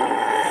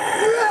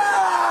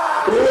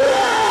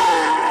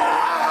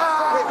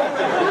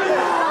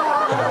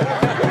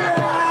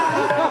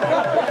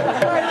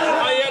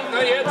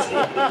 Not yet.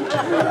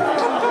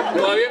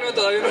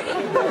 Todavía no.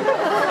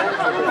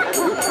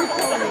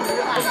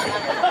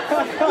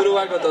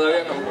 Uruguayo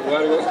todavía no.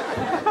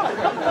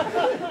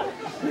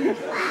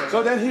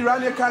 So then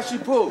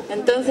Hiranyakashipu,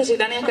 Entonces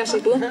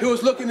Hiranyakashipu he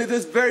was looking at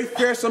this very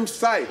fearsome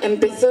sight,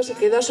 se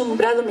quedó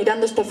asombrado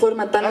mirando esta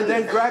forma and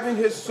then grabbing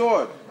his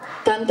sword,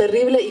 tan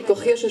terrible y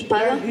cogió su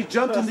espada and he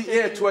jumped in the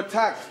air to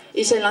attack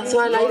y se lanzó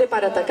al aire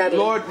para atacarle.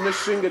 Lord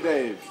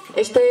Nishingadev.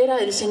 Este era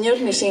el señor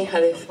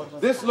Nisingadev.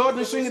 This Lord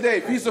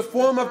Nishingadev, he's the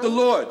form of the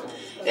Lord,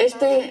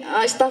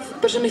 Esta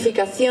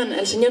personificación,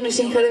 el señor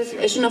Nisingadev,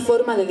 es una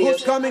forma de who's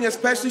Dios coming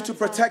especially to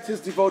protect his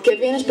que devotees.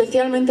 viene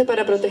especialmente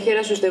para proteger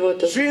a sus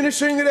devotos. Shri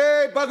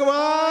Nishingadev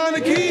Bhagavan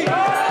ki! Shri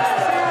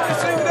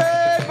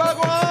Nishingadev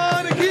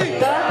Bhagavan ki!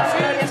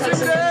 Shri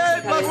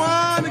Nishingadev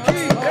Bhagavan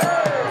ki!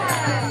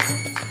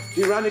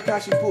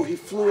 Hiranyakashipu, he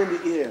flew in the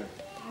air.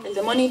 El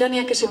demonio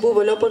Hiranyakashipu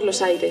voló por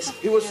los aires.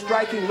 He was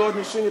striking Lord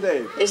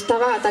Nrsingadev.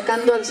 Estaba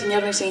atacando al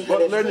señor But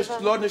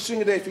Nrsingadev. Lord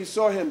Nrsingadev, he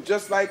saw him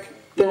just like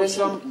he was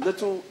some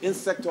little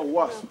insect or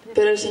wasp.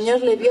 Pero el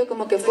señor le vio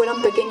como que fuera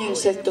un pequeño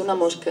insecto, una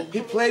mosca.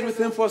 He played with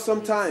him for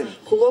some time.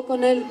 Jugó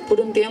con él por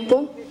un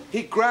tiempo.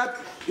 He grabbed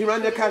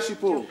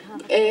Hiranyakashipu.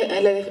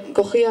 Le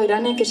cogió a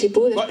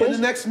Hiranyakashipu But in the después.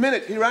 next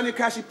minute,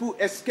 Hiranyakashipu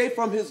escaped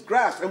from his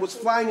grasp and was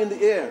flying in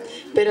the air.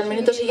 Pero al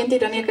minuto siguiente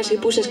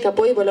Hiranyakashipu se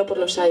escapó y voló por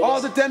los aires.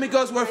 All the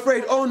demigods were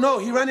afraid. Oh no,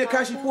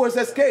 Hiranyakashipu has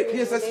escaped. He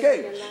has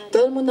escaped.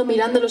 Todo el mundo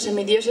mirando los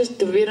semidioses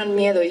tuvieron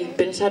miedo y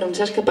pensaron,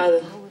 se ha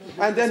escapado.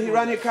 And then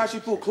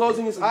Hiranyakashipu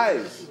closing his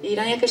eyes,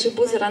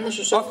 Hiranyakashipu cerrando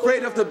sus ojos,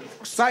 afraid of the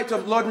sight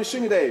of Lord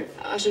Nrsingadev.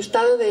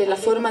 asustado de la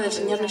forma del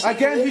señor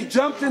Again, he Nrsingadev.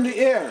 jumped in the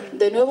air.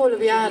 De nuevo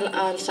volvió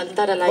a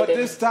saltar al But aire.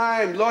 this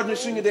time, Lord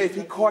Nrsingadev,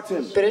 he caught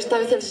him. Pero esta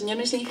vez el señor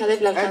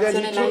Nrsingadev le And alcanzó then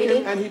en he el took him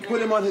aire, and he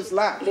put him on his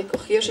lap. le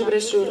cogió sobre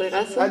su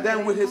regazo And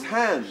then with his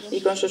hands, y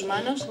con sus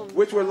manos,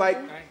 which were like,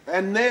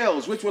 and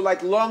nails, which were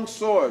like long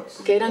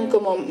swords, que eran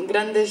como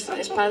grandes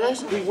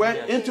espadas, he went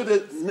into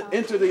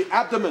the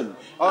abdomen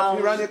of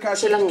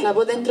se las Hiranyakashipu,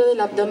 clavó dentro del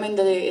abdomen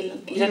de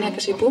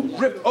Hiranyakashipu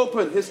ripped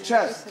open his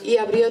chest. y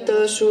abrió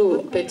todo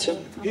su pecho.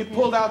 He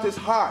pulled out his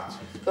heart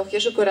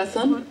Cogió su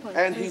corazón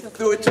and he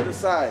threw it to the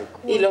side.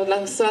 y lo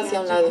lanzó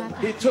hacia un lado.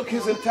 He took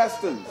his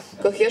intestines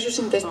Cogió sus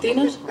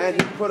intestinos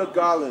and he put a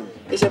garland.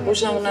 y se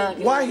puso una...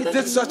 Why he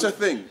did such a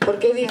thing? ¿Por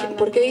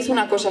qué hizo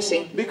una cosa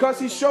así? Because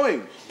he's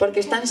showing Porque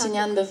está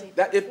enseñando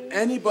that if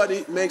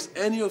anybody makes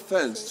any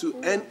offense to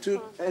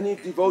any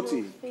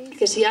devotee,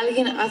 que si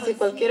alguien hace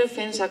cualquier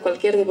ofensa a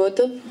cualquier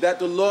devoto, that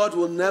the Lord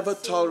will never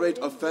tolerate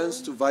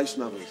offense to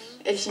Vaishnavas.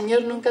 el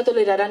Señor nunca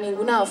tolerará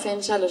ninguna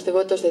ofensa a los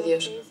devotos de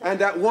Dios. And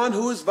that one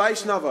who is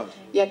Vaishnava,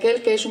 Y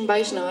aquel que es un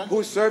Vaishnava, who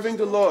is serving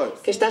the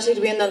Lord, que está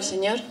sirviendo al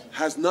Señor,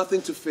 has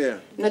nothing to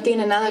fear. no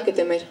tiene nada que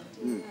temer.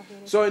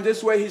 So in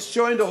this way, he's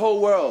showing the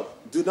whole world,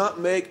 do not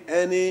make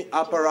any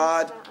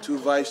aparad to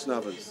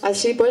Vaishnavas.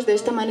 Así pues, de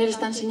esta manera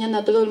está enseñando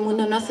a todo el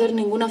mundo no hacer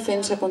ninguna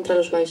ofensa contra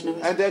los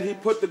Vaishnavas. And then he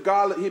put the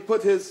garland, he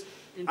put his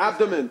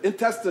abdomen,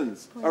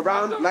 intestines,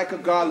 around like a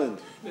garland.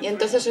 Y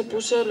entonces se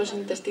puso los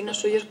intestinos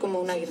suyos como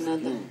una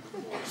guirnalda.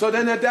 So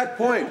then at that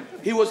point,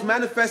 he was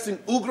manifesting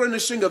Ugra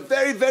Nrsinga,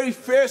 very, very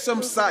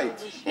fearsome sight.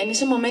 En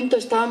ese momento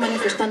estaba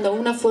manifestando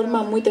una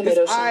forma muy His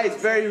temerosa.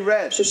 eyes very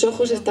red, Sus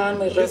ojos estaban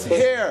muy his rojos.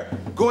 hair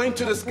going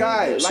to the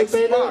sky Su like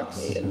pelo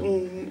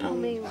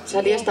sparks.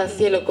 salía hasta el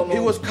cielo como He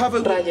was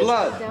covered with rayos.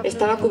 blood.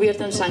 Estaba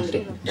cubierto en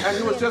sangre. And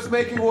he was just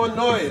making one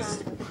noise.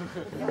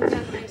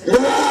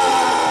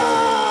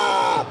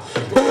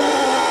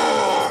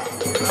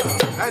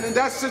 And in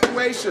that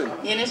situation,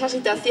 Y en esa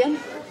situación,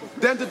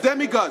 then the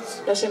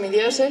demigods, los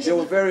semidioses they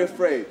were very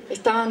afraid.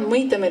 estaban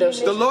muy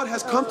temerosos. The Lord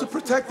has come to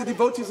protect the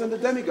devotees and the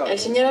El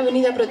demigods. Señor ha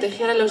venido a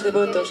proteger a los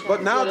devotos But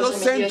y now a los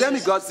those same semidioses.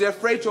 demigods, they're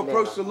afraid to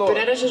approach the Pero Lord.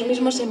 ahora esos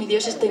mismos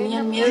semidioses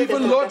tenían miedo de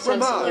Even Lord acercarse al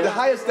Brahma, the Señor.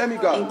 highest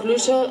demigod,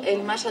 Incluso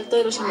el más alto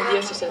de los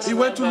semidioses, el he Señor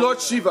went to Brahma, Lord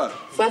Shiva.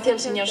 fue hacia el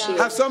Señor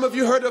Shiva. Have some of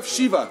you heard of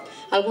Shiva?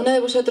 ¿Alguno de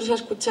vosotros ha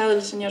escuchado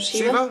del Señor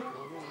Shiva? Shiva?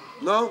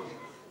 No?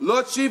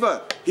 Lord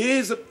Shiva, he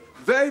is a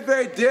very,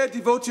 very dear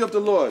devotee of the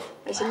Lord.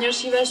 El Señor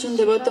Shiva es un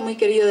devoto muy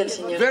querido del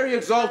Señor, Very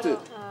exalted.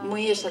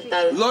 muy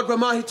exaltado. Lord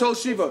Brahma, he told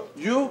Shiva,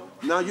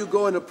 now you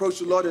go and approach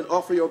the Lord and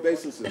offer your El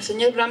obeisances.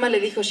 Señor Brahma le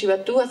dijo,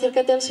 Shiva, tú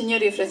acércate al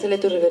Señor y ofrécele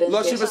tus Lord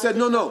Shiva reverencias. said,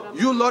 no,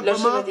 you Lord Lord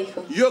Brahma, Shiva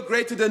dijo, you're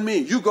greater than me,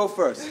 you go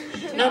first.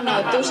 No,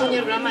 tú,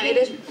 Señor Brahma,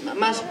 eres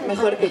más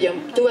mejor que yo.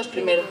 Tú vas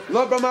primero.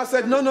 Lord Brahma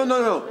said, no,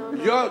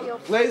 your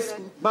place,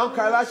 Mount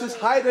Kailash is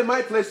higher than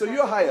my place, so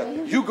you're higher,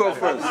 you go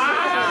first.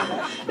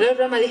 Lord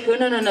Brahma dijo,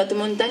 no, tu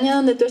montaña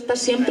donde tú estás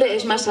siempre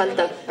es más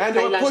alta. And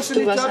they were Kailash, pushing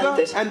tú each vas other,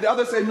 antes. and the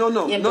other said, no.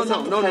 Y empezó a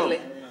empujarle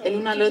el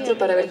uno al otro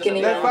para ver quién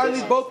iba Then finally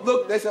antes. both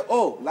looked, they said,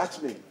 oh,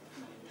 Lakshmi,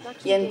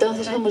 Y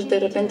entonces como de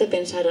repente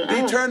pensaron, the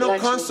eternal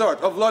Lakshmi,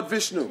 consort of Lord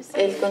Vishnu.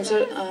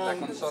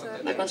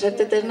 la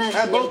consorte eterna del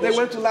And Señor both, they Vishnu.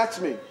 went to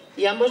Lakshmi.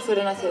 Y ambos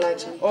fueron hacia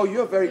Lakshmi. Oh,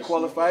 you're very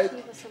qualified,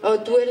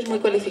 Tú eres muy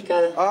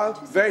cualificada,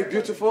 very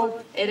beautiful,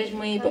 eres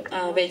muy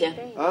bella.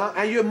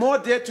 and you're more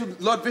dear to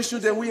Lord Vishnu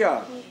than we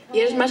are. Y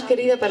eres más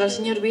querida para el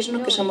Señor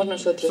Vishnu que somos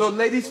nosotros. So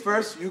ladies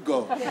first, you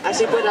go.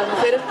 Así pues, las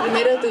mujeres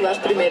primero, tú vas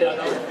primero.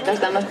 Las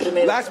damas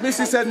primero. Lakshmi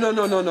she said, no.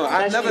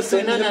 I've never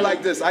seen no, him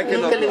like this. I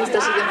Nunca le he cannot. visto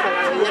así de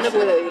enfadado. Ya no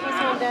puedo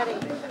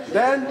ir.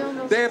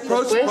 Then they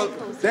approached,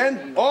 Después,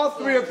 then all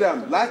three of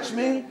them,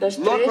 Lakshmi, Los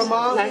Lord tres,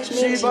 Brahma, Lakshmi,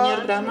 el Shiva,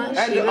 Señor Brahma, and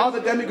the Shiva, other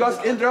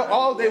demigods, Indra,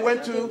 all they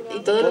went to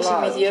y todos los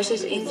Prahlad.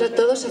 semidioses, Indra,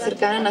 todos se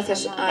acercaron hacia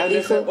al And they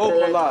hijo said, oh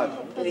Prahlad.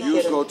 Prahlad, Le you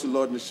dijeron, go to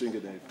Lord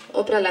Nrsingadev.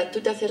 oh Prahlad,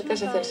 tú te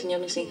acercas hacia el Señor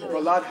Nrsingadev.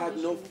 Prahlad had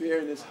no fear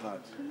in his heart.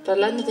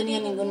 Prahlad no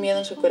tenía ningún miedo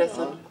en su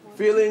corazón.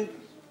 Feeling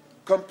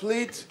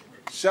complete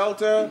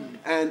shelter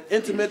and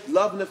intimate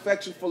love and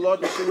affection for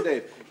Lord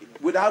Nrsingadev.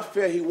 Without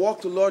fear, he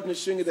walked to Lord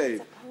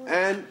Nrsingadev.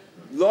 And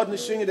Lord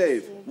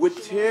Nrsingadev,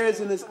 with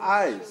tears in his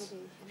eyes,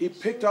 he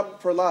picked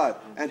up Prahlad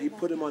and he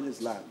put him on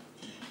his lap.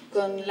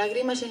 Con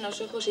lágrimas en los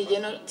ojos y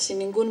sin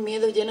ningún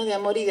miedo, lleno de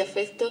amor y de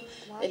afecto,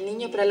 el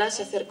niño Prahlad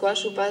se acercó a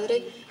su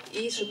padre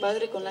y su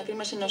padre con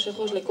lágrimas en los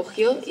ojos le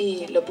cogió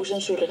y lo puso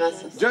en su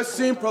regazo. Just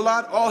seeing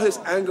Prahlad, all his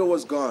anger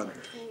was gone.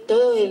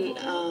 Todo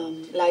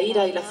la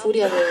ira y la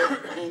furia de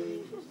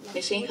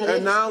Nrsimhadev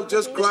And now,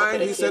 just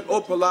crying, he said,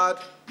 "Oh Prahlad,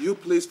 you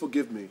please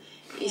forgive me."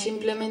 y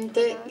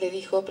simplemente le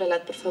dijo,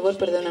 Prahlad, por favor,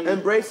 perdóname.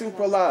 Embracing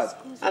Prahlad,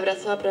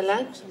 Abrazó a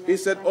Prahlad. he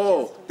said,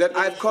 "Oh, that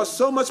I've caused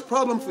so much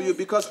problem for you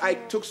because I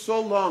took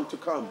so long to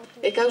come."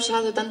 Te he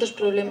causado tantos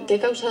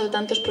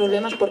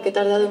problemas porque he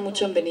tardado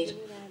mucho en venir.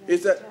 He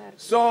said,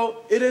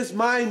 "So it is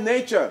my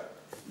nature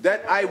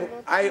that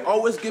I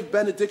always give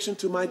benediction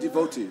to my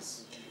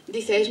devotees."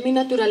 Dice, es mi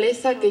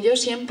naturaleza que yo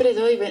siempre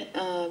doy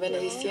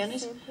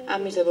benedicciones a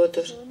mis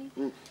devotos.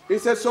 He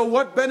said, "So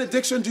what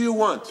benediction do you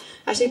want?"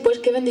 Así pues,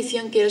 ¿qué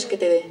bendición quieres que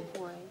te dé?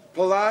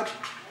 Prahlad,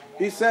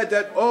 he said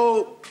that,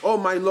 oh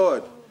my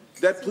Lord,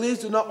 that please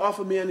do not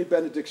offer me any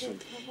benediction.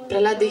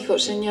 Prahlad dijo,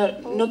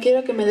 Señor, no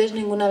quiero que me des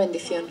ninguna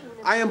bendición.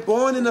 I am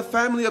born in a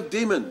family of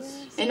demons.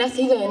 He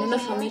nacido en una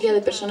familia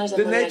de personas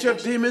The nature of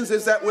demoníacas. demons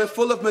is that we're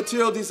full of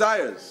material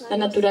desires. La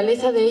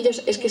naturaleza de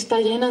ellos es que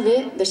está llena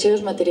de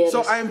deseos materiales.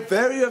 So I am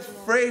very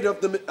afraid of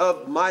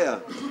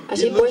Maya,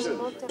 Así pues,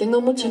 illusion.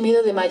 tengo mucho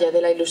miedo de Maya,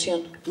 de la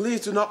ilusión.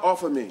 Please do not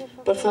offer me.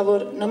 Por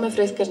favor, no me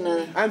ofrezcas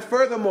nada. And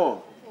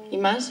furthermore, ¿Y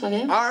más,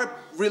 vale? our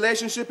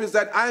relationship is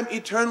that I am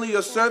eternally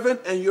your servant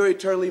and you're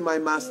eternally my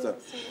master.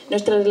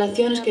 Nuestra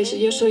relación es que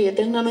yo soy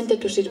eternamente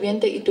tu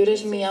sirviente y tú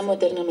eres mi amo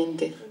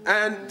eternamente.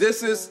 And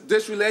this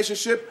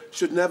relationship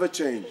should never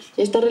change.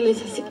 Y esta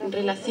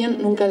relación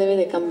nunca debe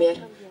de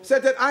cambiar.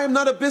 Said that I am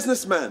not a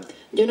businessman.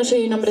 Yo no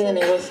soy un hombre de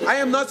negocio. I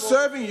am not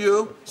serving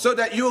you so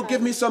that you will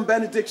give me some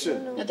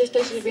benediction. No te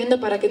estoy sirviendo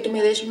para que tú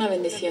me des una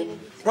bendición.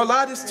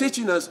 Prahlad is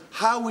teaching us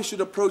how we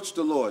should approach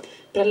the Lord.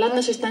 Prahlad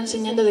nos está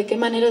enseñando de qué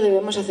manera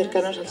debemos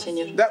acercarnos al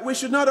Señor. That we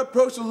should not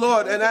approach the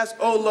Lord and ask,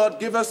 "Oh Lord,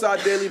 give us our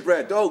daily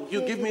bread. Oh,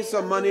 you give me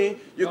some money.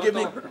 You give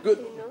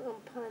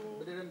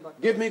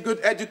me good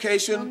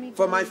education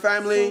for my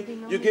family.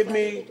 You give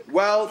me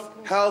wealth,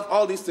 health,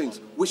 all these things."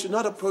 We should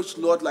not approach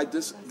the Lord like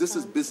this. This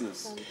is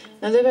business.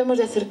 No debemos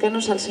de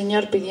acercarnos al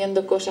Señor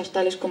pidiendo cosas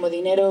tales como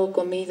dinero,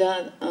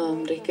 comida,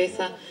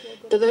 riqueza.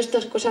 Todas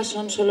estas cosas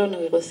son solo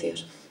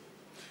negocios.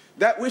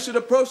 That we should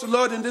approach the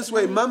Lord in this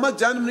way. Mama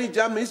janmani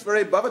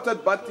jamisvare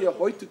bhavatat bhatya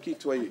hoituki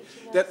toyi.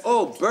 That,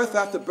 oh, birth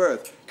after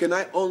birth, can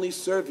I only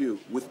serve you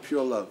with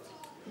pure love?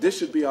 This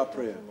should be our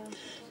prayer.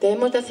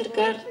 Debemos de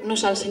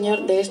acercarnos al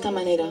Señor de esta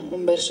manera,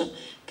 un verso,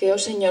 que, oh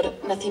Señor,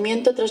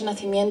 nacimiento tras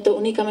nacimiento,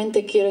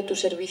 únicamente quiero tu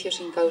servicio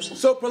sin causa.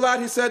 So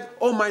Prahlad, he said,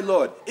 "Oh my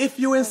Lord, if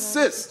you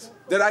insist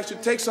that I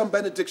should take some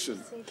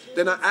benediction,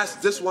 then I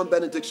ask this one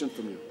benediction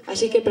from you.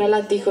 Así que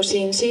Prahlad dijo, si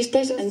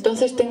insistes,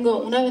 entonces tengo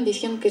una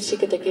bendición que sí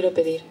que te quiero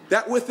pedir.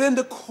 That within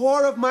the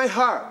core of my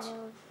heart,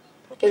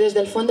 Que desde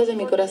el fondo de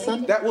mi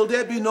corazón, that will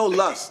there be no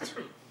lust,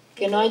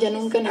 que no haya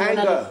nunca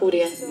ninguna anger,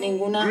 lujuria,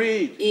 ninguna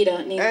greed,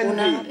 ira,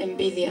 ninguna envy,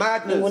 envidia,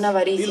 madness, ninguna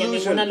avaricia,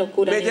 illusion. ninguna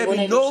locura, May there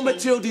ninguna be no ilusión.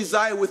 material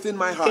desire within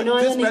my Que heart. no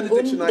haya This ningún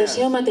benediction I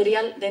deseo ask.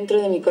 material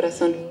dentro de mi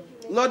corazón.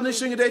 Lord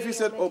Nishingadev, he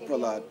said, "Oh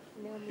Prahlad,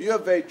 you are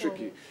very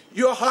tricky.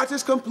 Your heart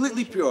is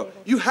completely pure.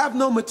 You have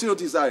no material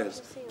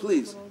desires.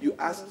 Please, you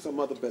ask some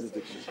other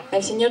benediction."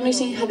 El señor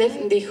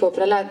Nrsimhadev dijo,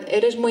 Prahlad,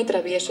 eres muy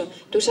travieso.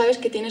 Tú sabes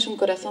que tienes un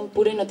corazón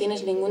puro y no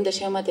tienes ningún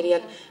deseo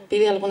material.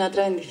 Pide alguna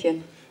otra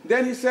bendición.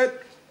 Then he said,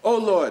 "Oh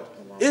Lord,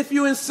 if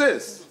you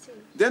insist,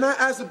 then I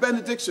ask a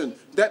benediction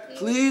that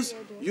please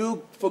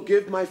you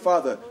forgive my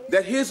father,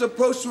 that he has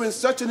approached you in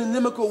such an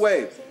inimical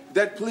way,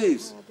 that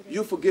please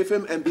you forgive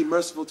him and be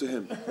merciful to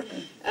him."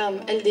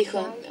 Él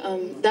dijo,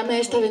 dame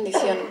esta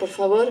bendición, por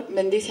favor,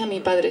 bendice a mi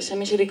padre, sé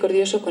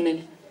misericordioso con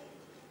él.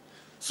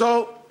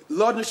 So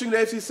Lord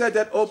Nishingadev, he said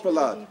that, "Oh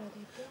Prahlad,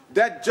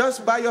 that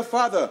just by your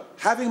father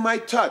having my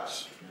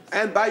touch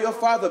and by your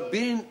father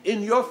being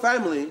in your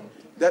family,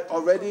 that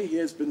already he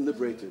has been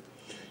liberated."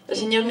 El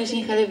señor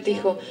Nrsimhadev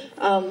dijo,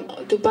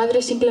 tu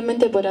padre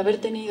simplemente por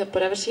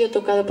haber sido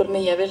tocado por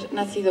mí y haber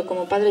nacido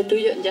como padre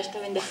tuyo, ya está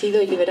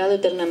bendecido y liberado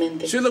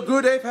eternamente. Srila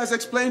Gurudev has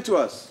explained to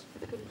us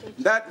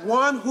that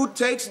one who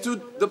takes to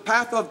the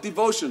path of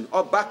devotion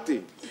or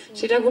bhakti,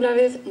 Srila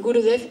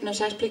Gurudev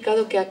nos ha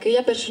explicado que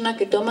aquella persona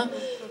que toma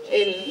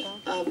el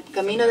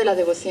camino de la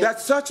devoción,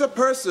 that such a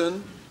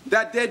person,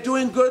 that they're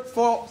doing good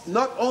for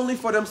not only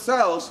for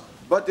themselves,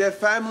 but their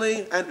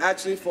family and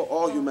actually for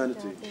all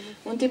humanity.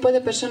 un tipo de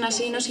persona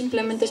así no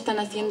simplemente están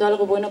haciendo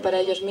algo bueno para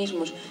ellos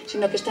mismos,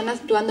 sino que están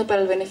actuando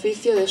para el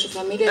beneficio de su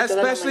familia y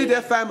toda la Especially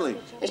their humanidad, family.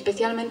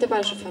 especialmente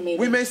para su familia.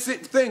 We may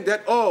think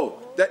that, oh,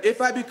 that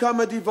if I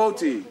become a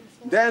devotee,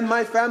 then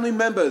my family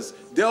members,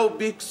 they'll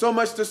be so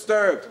much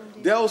disturbed,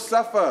 they'll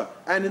suffer,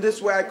 and in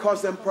this way I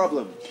cause them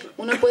problems.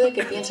 Uno puede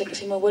que piense que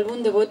si me vuelvo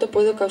un devoto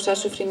puedo causar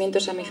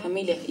sufrimientos a mi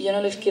familia y yo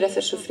no les quiero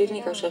hacer sufrir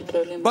ni causar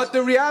problemas. But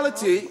the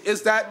reality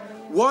is that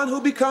one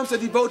who becomes a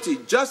devotee,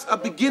 just a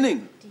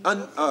beginning,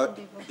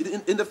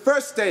 in the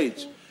first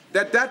stage,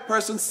 that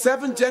person,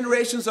 7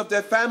 generations of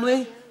their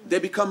family, they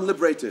become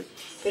liberated.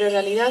 Pero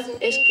la realidad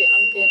es que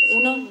aunque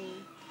uno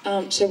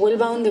se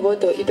vuelva un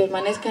devoto y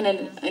permanezca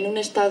en un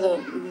estado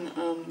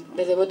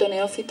de devoto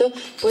neófito,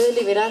 puede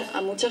liberar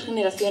a muchas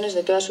generaciones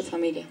de toda su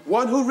familia.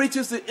 One who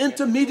reaches the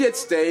intermediate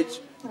stage,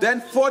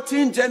 then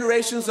 14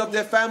 generations of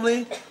their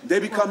family, they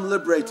become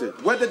liberated,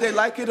 whether they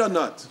like it or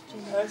not.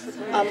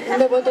 Un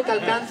devoto que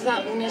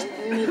alcanza un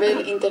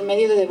nivel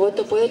intermedio de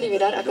devoto puede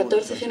liberar a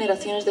 14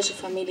 generaciones de su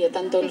familia,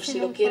 tanto si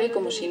lo quiere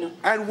como si no.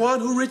 And one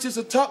who reaches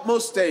the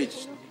topmost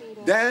stage,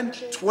 then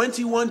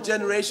 21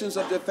 generations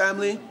of their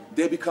family,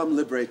 they become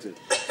liberated.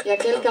 Y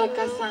aquel que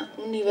alcanza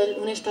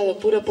un estado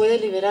puro puede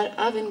liberar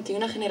a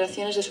 21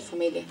 generaciones de su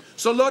familia.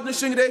 So Lord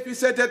Nrsimhadev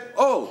said that,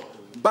 oh,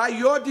 by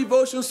your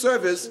devotion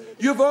service,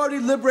 you've already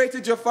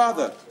liberated your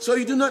father. So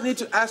you do not need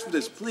to ask for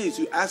this. Please,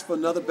 you ask for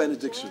another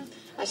benediction.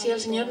 Así el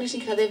señor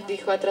Nrsimhadev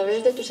dijo, a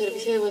través de tu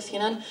servicio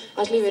devocional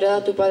has liberado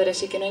a tu padre,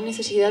 así que no hay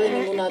necesidad de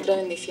ninguna otra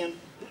bendición.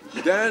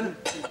 Then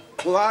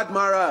Prahlad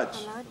Maharaj,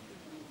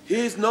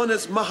 he is known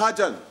as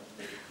Mahajan,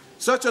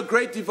 such a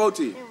great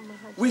devotee.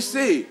 We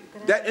see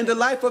that in the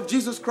life of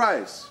Jesus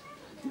Christ,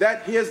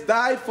 that he has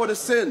died for the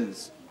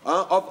sins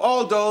of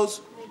all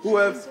those who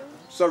have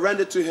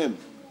surrendered to him.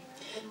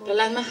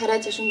 Prahlad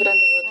Maharaj es un gran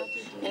devoto.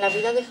 En la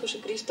vida de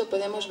Jesucristo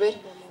podemos ver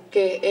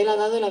que él ha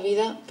dado la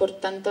vida por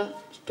tantas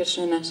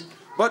personas.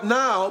 But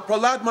now,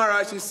 Prahlad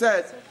Maharaj, he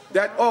said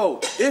that, oh,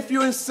 if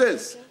you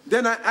insist,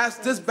 then I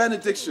ask this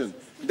benediction,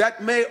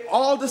 that may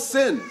all the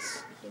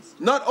sins,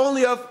 not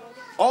only of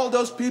all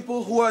those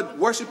people who are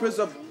worshippers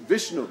of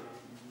Vishnu.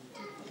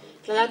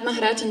 Prahlad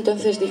Maharaj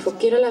entonces dijo,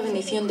 quiero la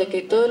bendición de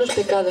que todos los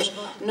pecados,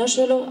 no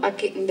solo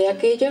de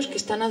aquellos que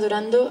están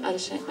adorando al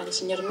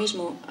Señor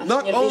mismo, al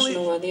Señor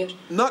Vishnu o a Dios.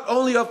 Not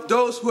only of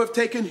those who have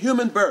taken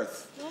human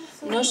birth.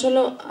 No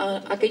solo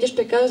aquellos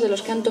pecados de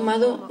los que han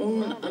tomado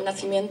un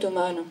nacimiento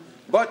humano.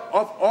 But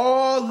of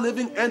all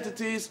living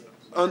entities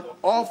on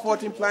all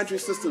 14 planetary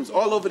systems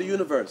all over the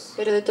universe.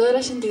 Pero de todas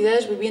las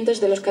entidades vivientes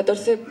de los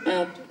 14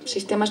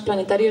 sistemas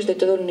planetarios de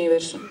todo el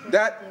universo.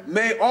 That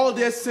may all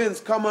their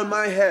sins come on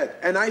my head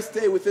and I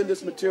stay within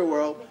this material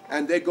world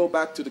and they go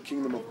back to the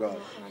kingdom of God.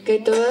 Que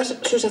todas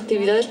sus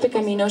actividades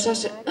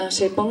pecaminosas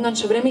se pongan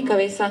sobre mi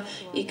cabeza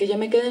y que yo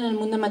me quede en el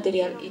mundo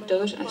material y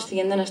todos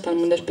asciendan hasta el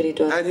mundo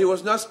espiritual. And he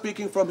was not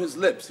speaking from his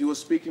lips, he was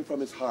speaking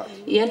from his heart.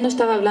 Y él no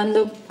estaba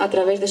hablando a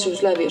través de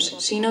sus labios,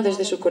 sino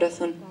desde su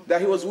corazón.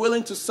 That he was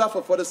willing to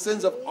suffer for the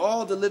sins of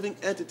all the living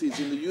entities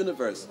in the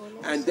universe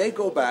and they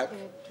go back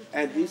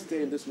and he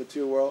stay in this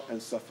material world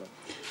and suffer.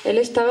 Él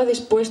estaba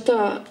dispuesto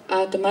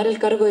a tomar el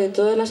cargo de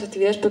todas las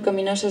actividades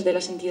pecaminosas de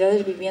las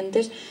entidades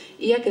vivientes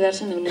y a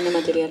quedarse en el mundo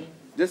material.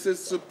 This is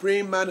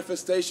supreme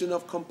manifestation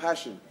of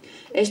compassion.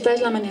 Esta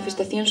es la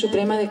manifestación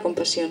suprema de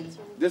compasión.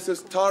 This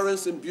is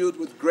tolerance imbued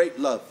with great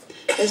love.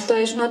 Esta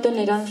es una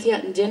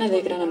tolerancia llena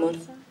de gran amor.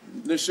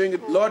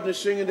 Lord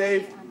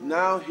Nrsimhadev,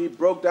 now he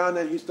broke down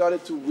and he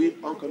started to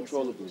weep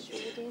uncontrollably.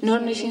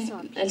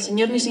 El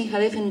señor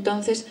Nrsimhadev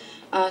entonces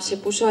se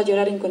puso a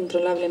llorar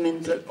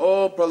incontrolablemente. Said,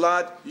 oh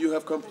Prahlad, you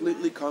have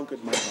completely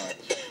conquered my heart.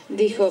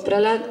 Dijo,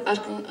 Prahlad,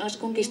 has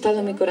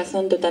conquistado mi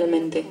corazón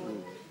totalmente.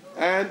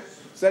 And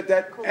said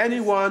that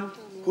anyone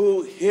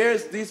who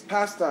hears these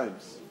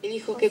pastimes, y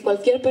dijo que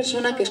cualquier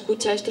persona que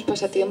escucha estos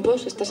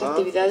pasatiempos, estas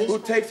actividades, who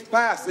takes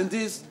part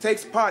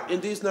in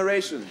these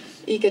narrations,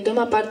 y que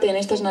toma parte en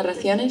estas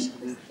narraciones,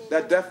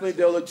 that definitely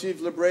they'll achieve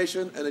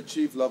liberation and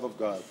achieve love of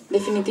God.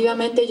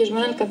 Definitivamente ellos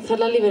van a alcanzar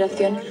la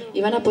liberación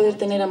y van a poder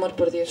tener amor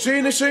por Dios.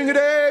 Shri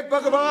Nrsimhadev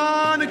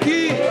Bhagavan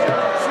ki,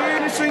 Shri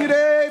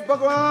Nrsimhadev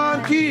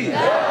Bhagavan ki,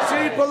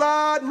 Shri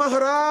Prahlad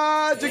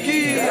Maharaj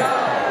ki,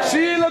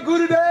 Srila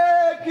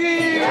Gurudev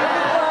ki,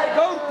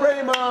 Gaur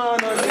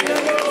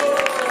Premanandi.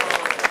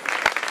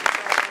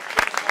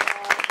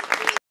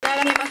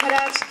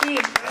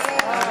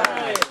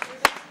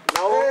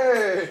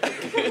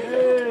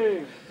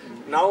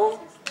 Now,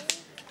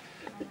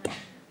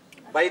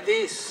 by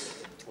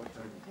these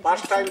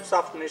pastimes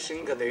of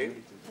Nrsimhadev,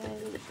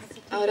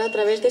 ahora a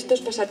través de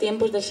estos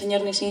pasatiempos del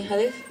señor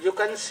Nrsimhadev, you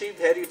can see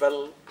very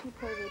well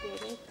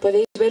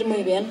podéis ver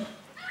muy bien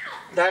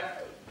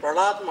that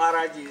Prahlad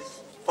Maharaj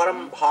is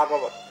Param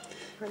Bhagavat.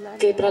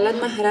 Que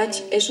Prahlad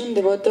Maharaj es un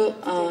devoto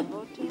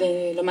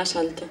de lo más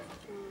alto.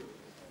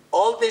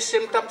 All the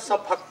symptoms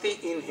of bhakti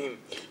in him.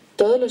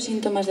 Todos los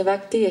síntomas de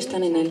bhakti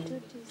están en él.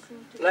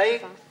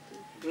 Like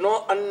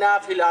no anna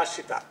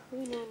philasita,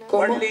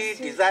 worldly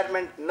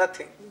desirement,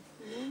 nothing.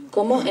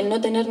 Como el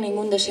no tener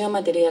ningún deseo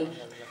material,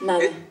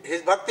 nada.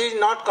 His bhakti is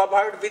not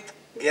covered with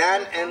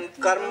gyan and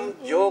karma,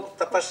 yoga,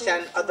 tapasya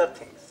and other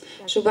things.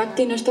 Su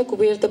bhakti no está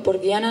cubierto por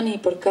jnana, ni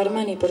por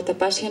karma, ni por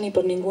tapasya, ni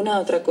por ninguna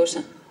otra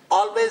cosa.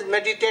 Always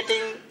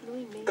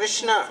meditating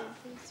Krishna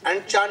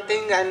and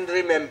chanting and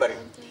remembering.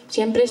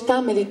 Siempre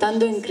está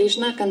meditando en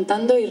Krishna,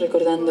 cantando y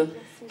recordando.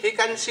 He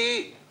can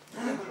see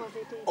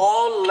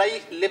all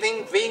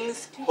living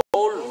beings,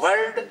 whole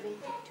world,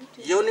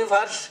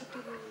 universe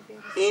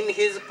in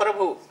his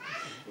Prabhu.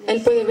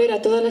 Él puede ver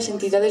a todas las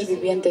entidades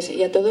vivientes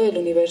y a todo el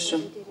universo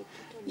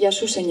y a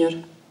su Señor.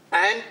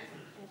 And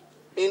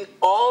in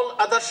all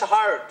others'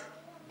 heart,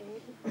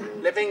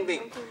 living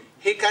being,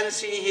 he can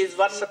see his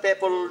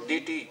worshipable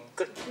deity,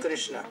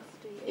 Krishna.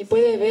 Y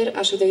puede ver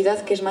a su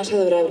deidad que es más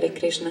adorable,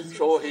 Krishna.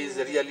 So he is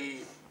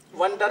really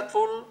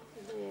wonderful,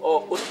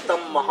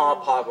 Uttam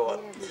Mahabhagavat.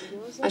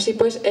 Así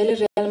pues, él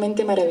es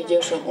realmente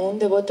maravilloso, un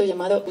devoto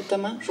llamado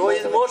Uttama. So he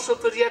is more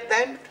superior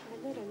than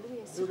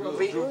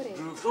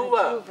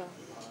Dhruva.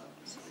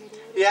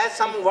 He has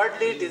some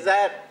worldly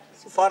desire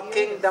for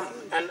kingdom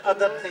and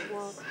other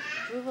things.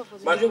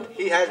 But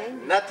he has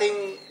nothing,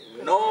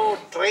 no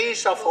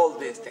trace of all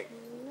these things.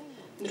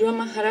 Dhruva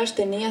Maharaj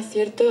tenía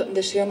cierto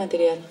deseo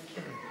material.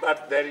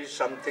 But there is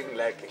something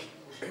lacking.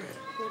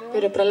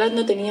 Pero Prahlad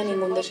no tenía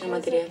ningún deseo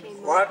material.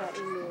 What?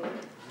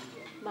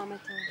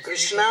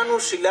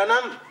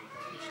 Krishnanusilanam.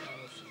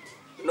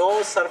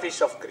 No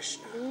service of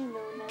Krishna.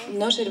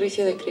 No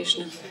servicio de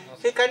Krishna.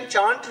 He can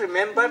chant,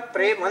 remember,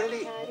 pray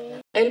only.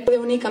 Él puede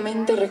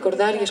únicamente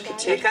recordar y He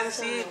escuchar. can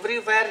see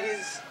everywhere he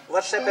is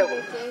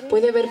worshipable.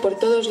 Puede ver por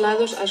todos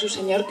lados a su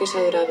Señor que es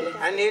adorable.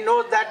 And he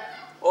knows that,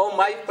 oh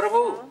my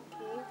Prabhu,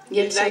 Y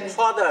él is like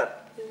sabe father.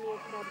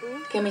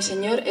 que mi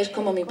Señor es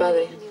como mi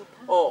Padre.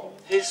 Oh,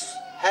 he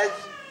has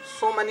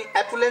so many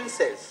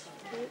opulences.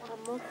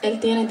 Él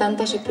tiene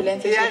tantas He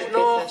opulencias y has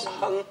no riquezas.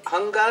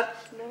 hunger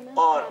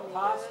or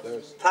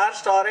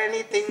thirst or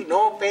anything,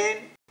 no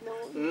pain,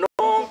 no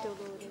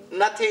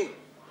nothing.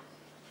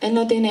 Él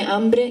no tiene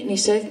hambre, ni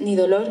sed, ni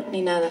dolor,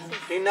 ni nada.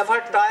 He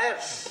never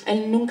tires.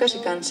 Él nunca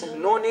se cansa.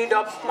 No need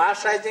of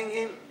massaging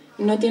him.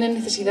 No tiene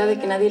necesidad de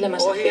que nadie le Oh, he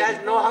masajee.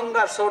 has no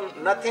hunger, so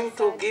nothing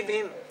to give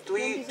him to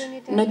eat.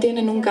 No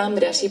tiene nunca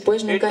hambre, así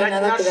pues nunca hay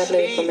nada que darle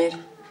de comer.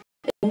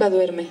 Él nunca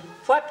duerme.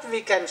 What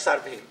we can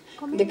serve him?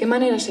 ¿De qué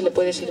manera se le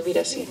puede servir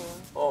así?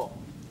 Oh,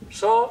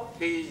 so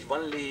he is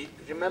only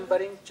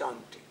remembering,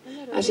 chanting.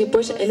 Así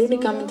pues, él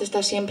únicamente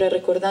está siempre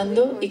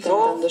recordando y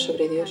cantando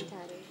sobre Dios.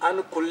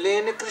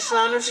 Anukullena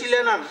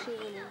Krishnanusilanam.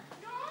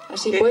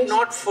 Así It's pues,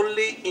 not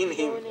fully in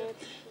him.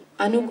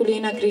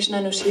 Anukulina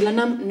Krishna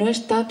Nusilanam no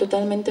está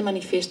totalmente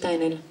manifiesta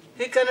en él.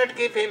 He cannot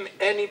give him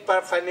any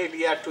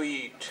paraphernalia to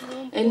eat.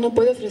 Él no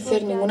puede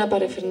ofrecer ninguna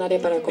parafernalia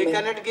para He comer.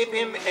 cannot give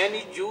him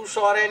any juice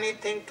or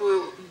anything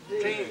to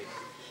drink.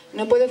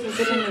 No puede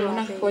ofrecerle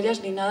ninguna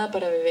joyas ni nada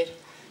para beber.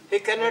 He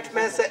cannot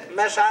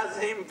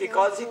massage him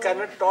because he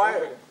cannot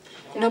toil.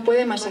 No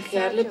puede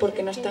masajearle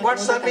porque no está What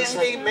nunca service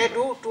we cansado. may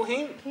do to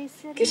him?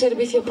 ¿Qué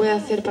servicio puede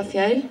hacer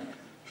hacia él?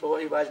 So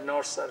he was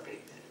not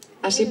serving.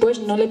 Así pues,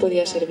 no le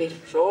podía servir.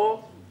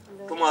 So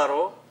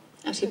tomorrow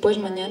Así pues,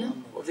 mañana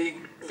we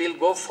will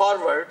go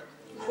forward.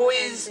 Who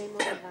is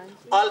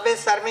always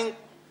serving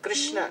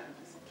Krishna?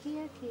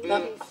 In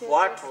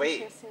what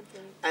way?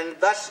 And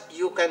thus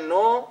you can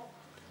know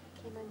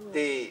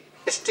the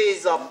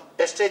stages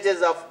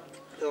of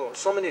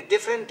so many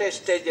different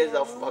stages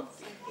of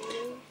bhakti.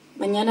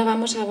 Mañana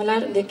vamos a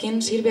hablar de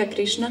quién sirve a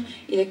Krishna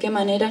y de qué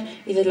manera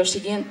y de los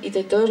y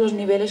de todos los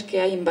niveles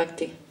que hay en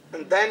Bhakti.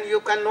 And then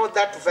you can know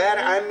that where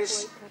I am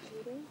is,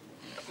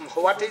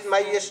 what is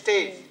my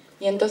stage,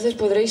 Y entonces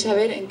podréis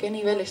saber en qué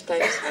nivel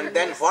estáis and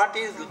then what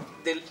is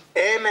the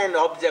aim and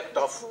object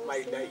of my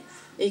life.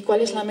 y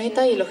cuál es la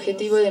meta y el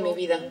objetivo de mi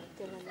vida.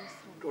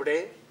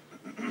 Today,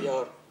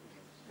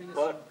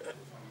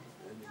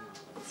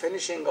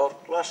 finishing our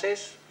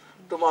classes.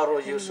 Tomorrow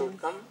you should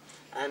come,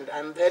 and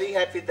I'm very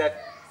happy that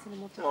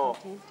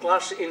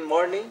class in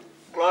morning,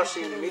 class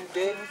in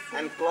midday,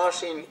 and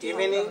class in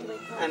evening,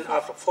 and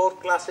after 4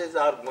 classes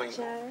are going.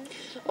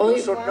 You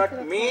should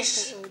not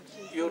miss.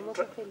 You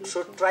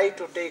should try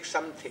to take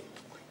something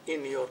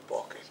in your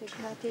pocket.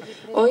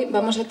 Hoy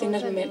vamos a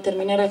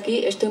terminar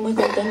aquí. Estoy muy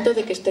contento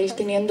de que estáis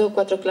teniendo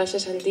 4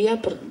 clases al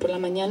día por la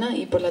mañana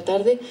y por la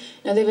tarde.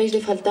 No debéis de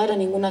faltar a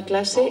ninguna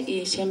clase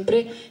y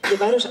siempre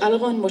llevaros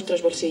algo en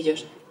vuestros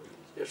bolsillos.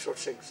 You should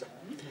sing some.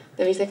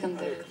 Debéis de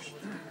cantar.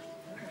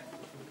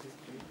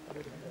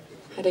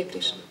 Hare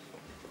Krishna.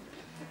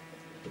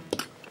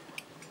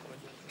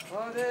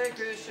 Hare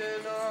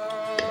Krishna,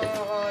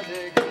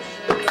 Hare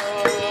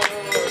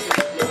Krishna,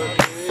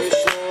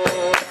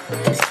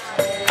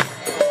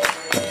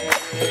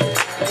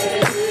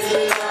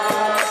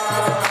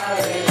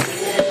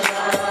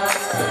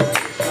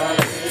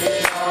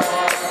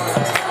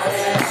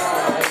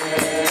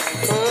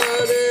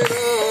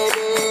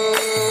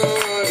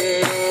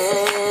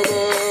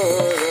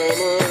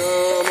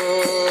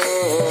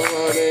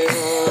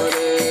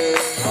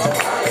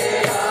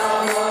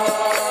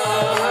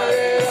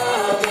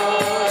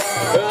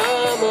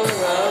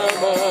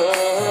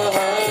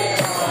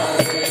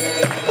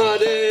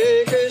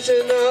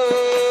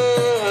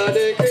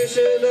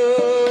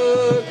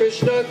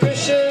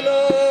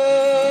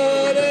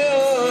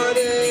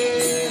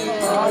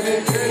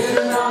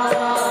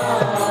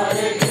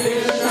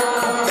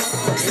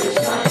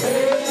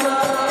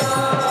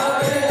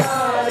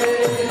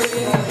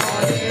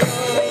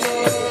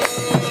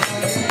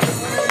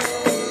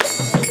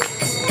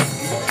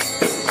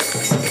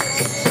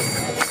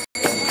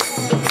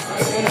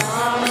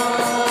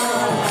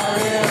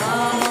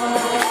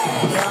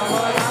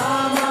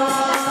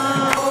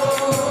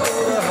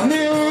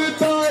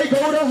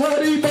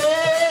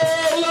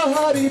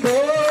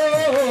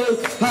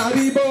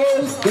 Hari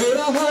Bol,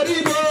 Gora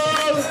Hari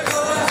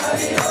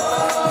Bol.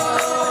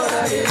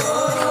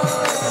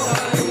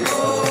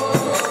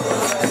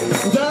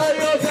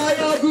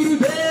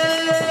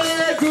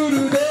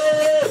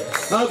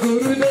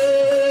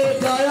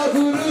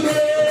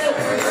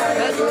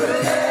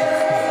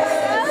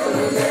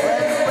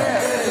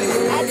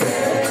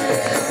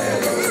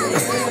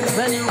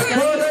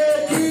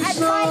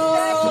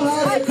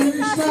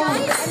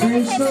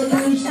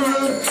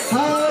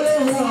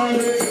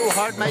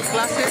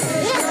 clases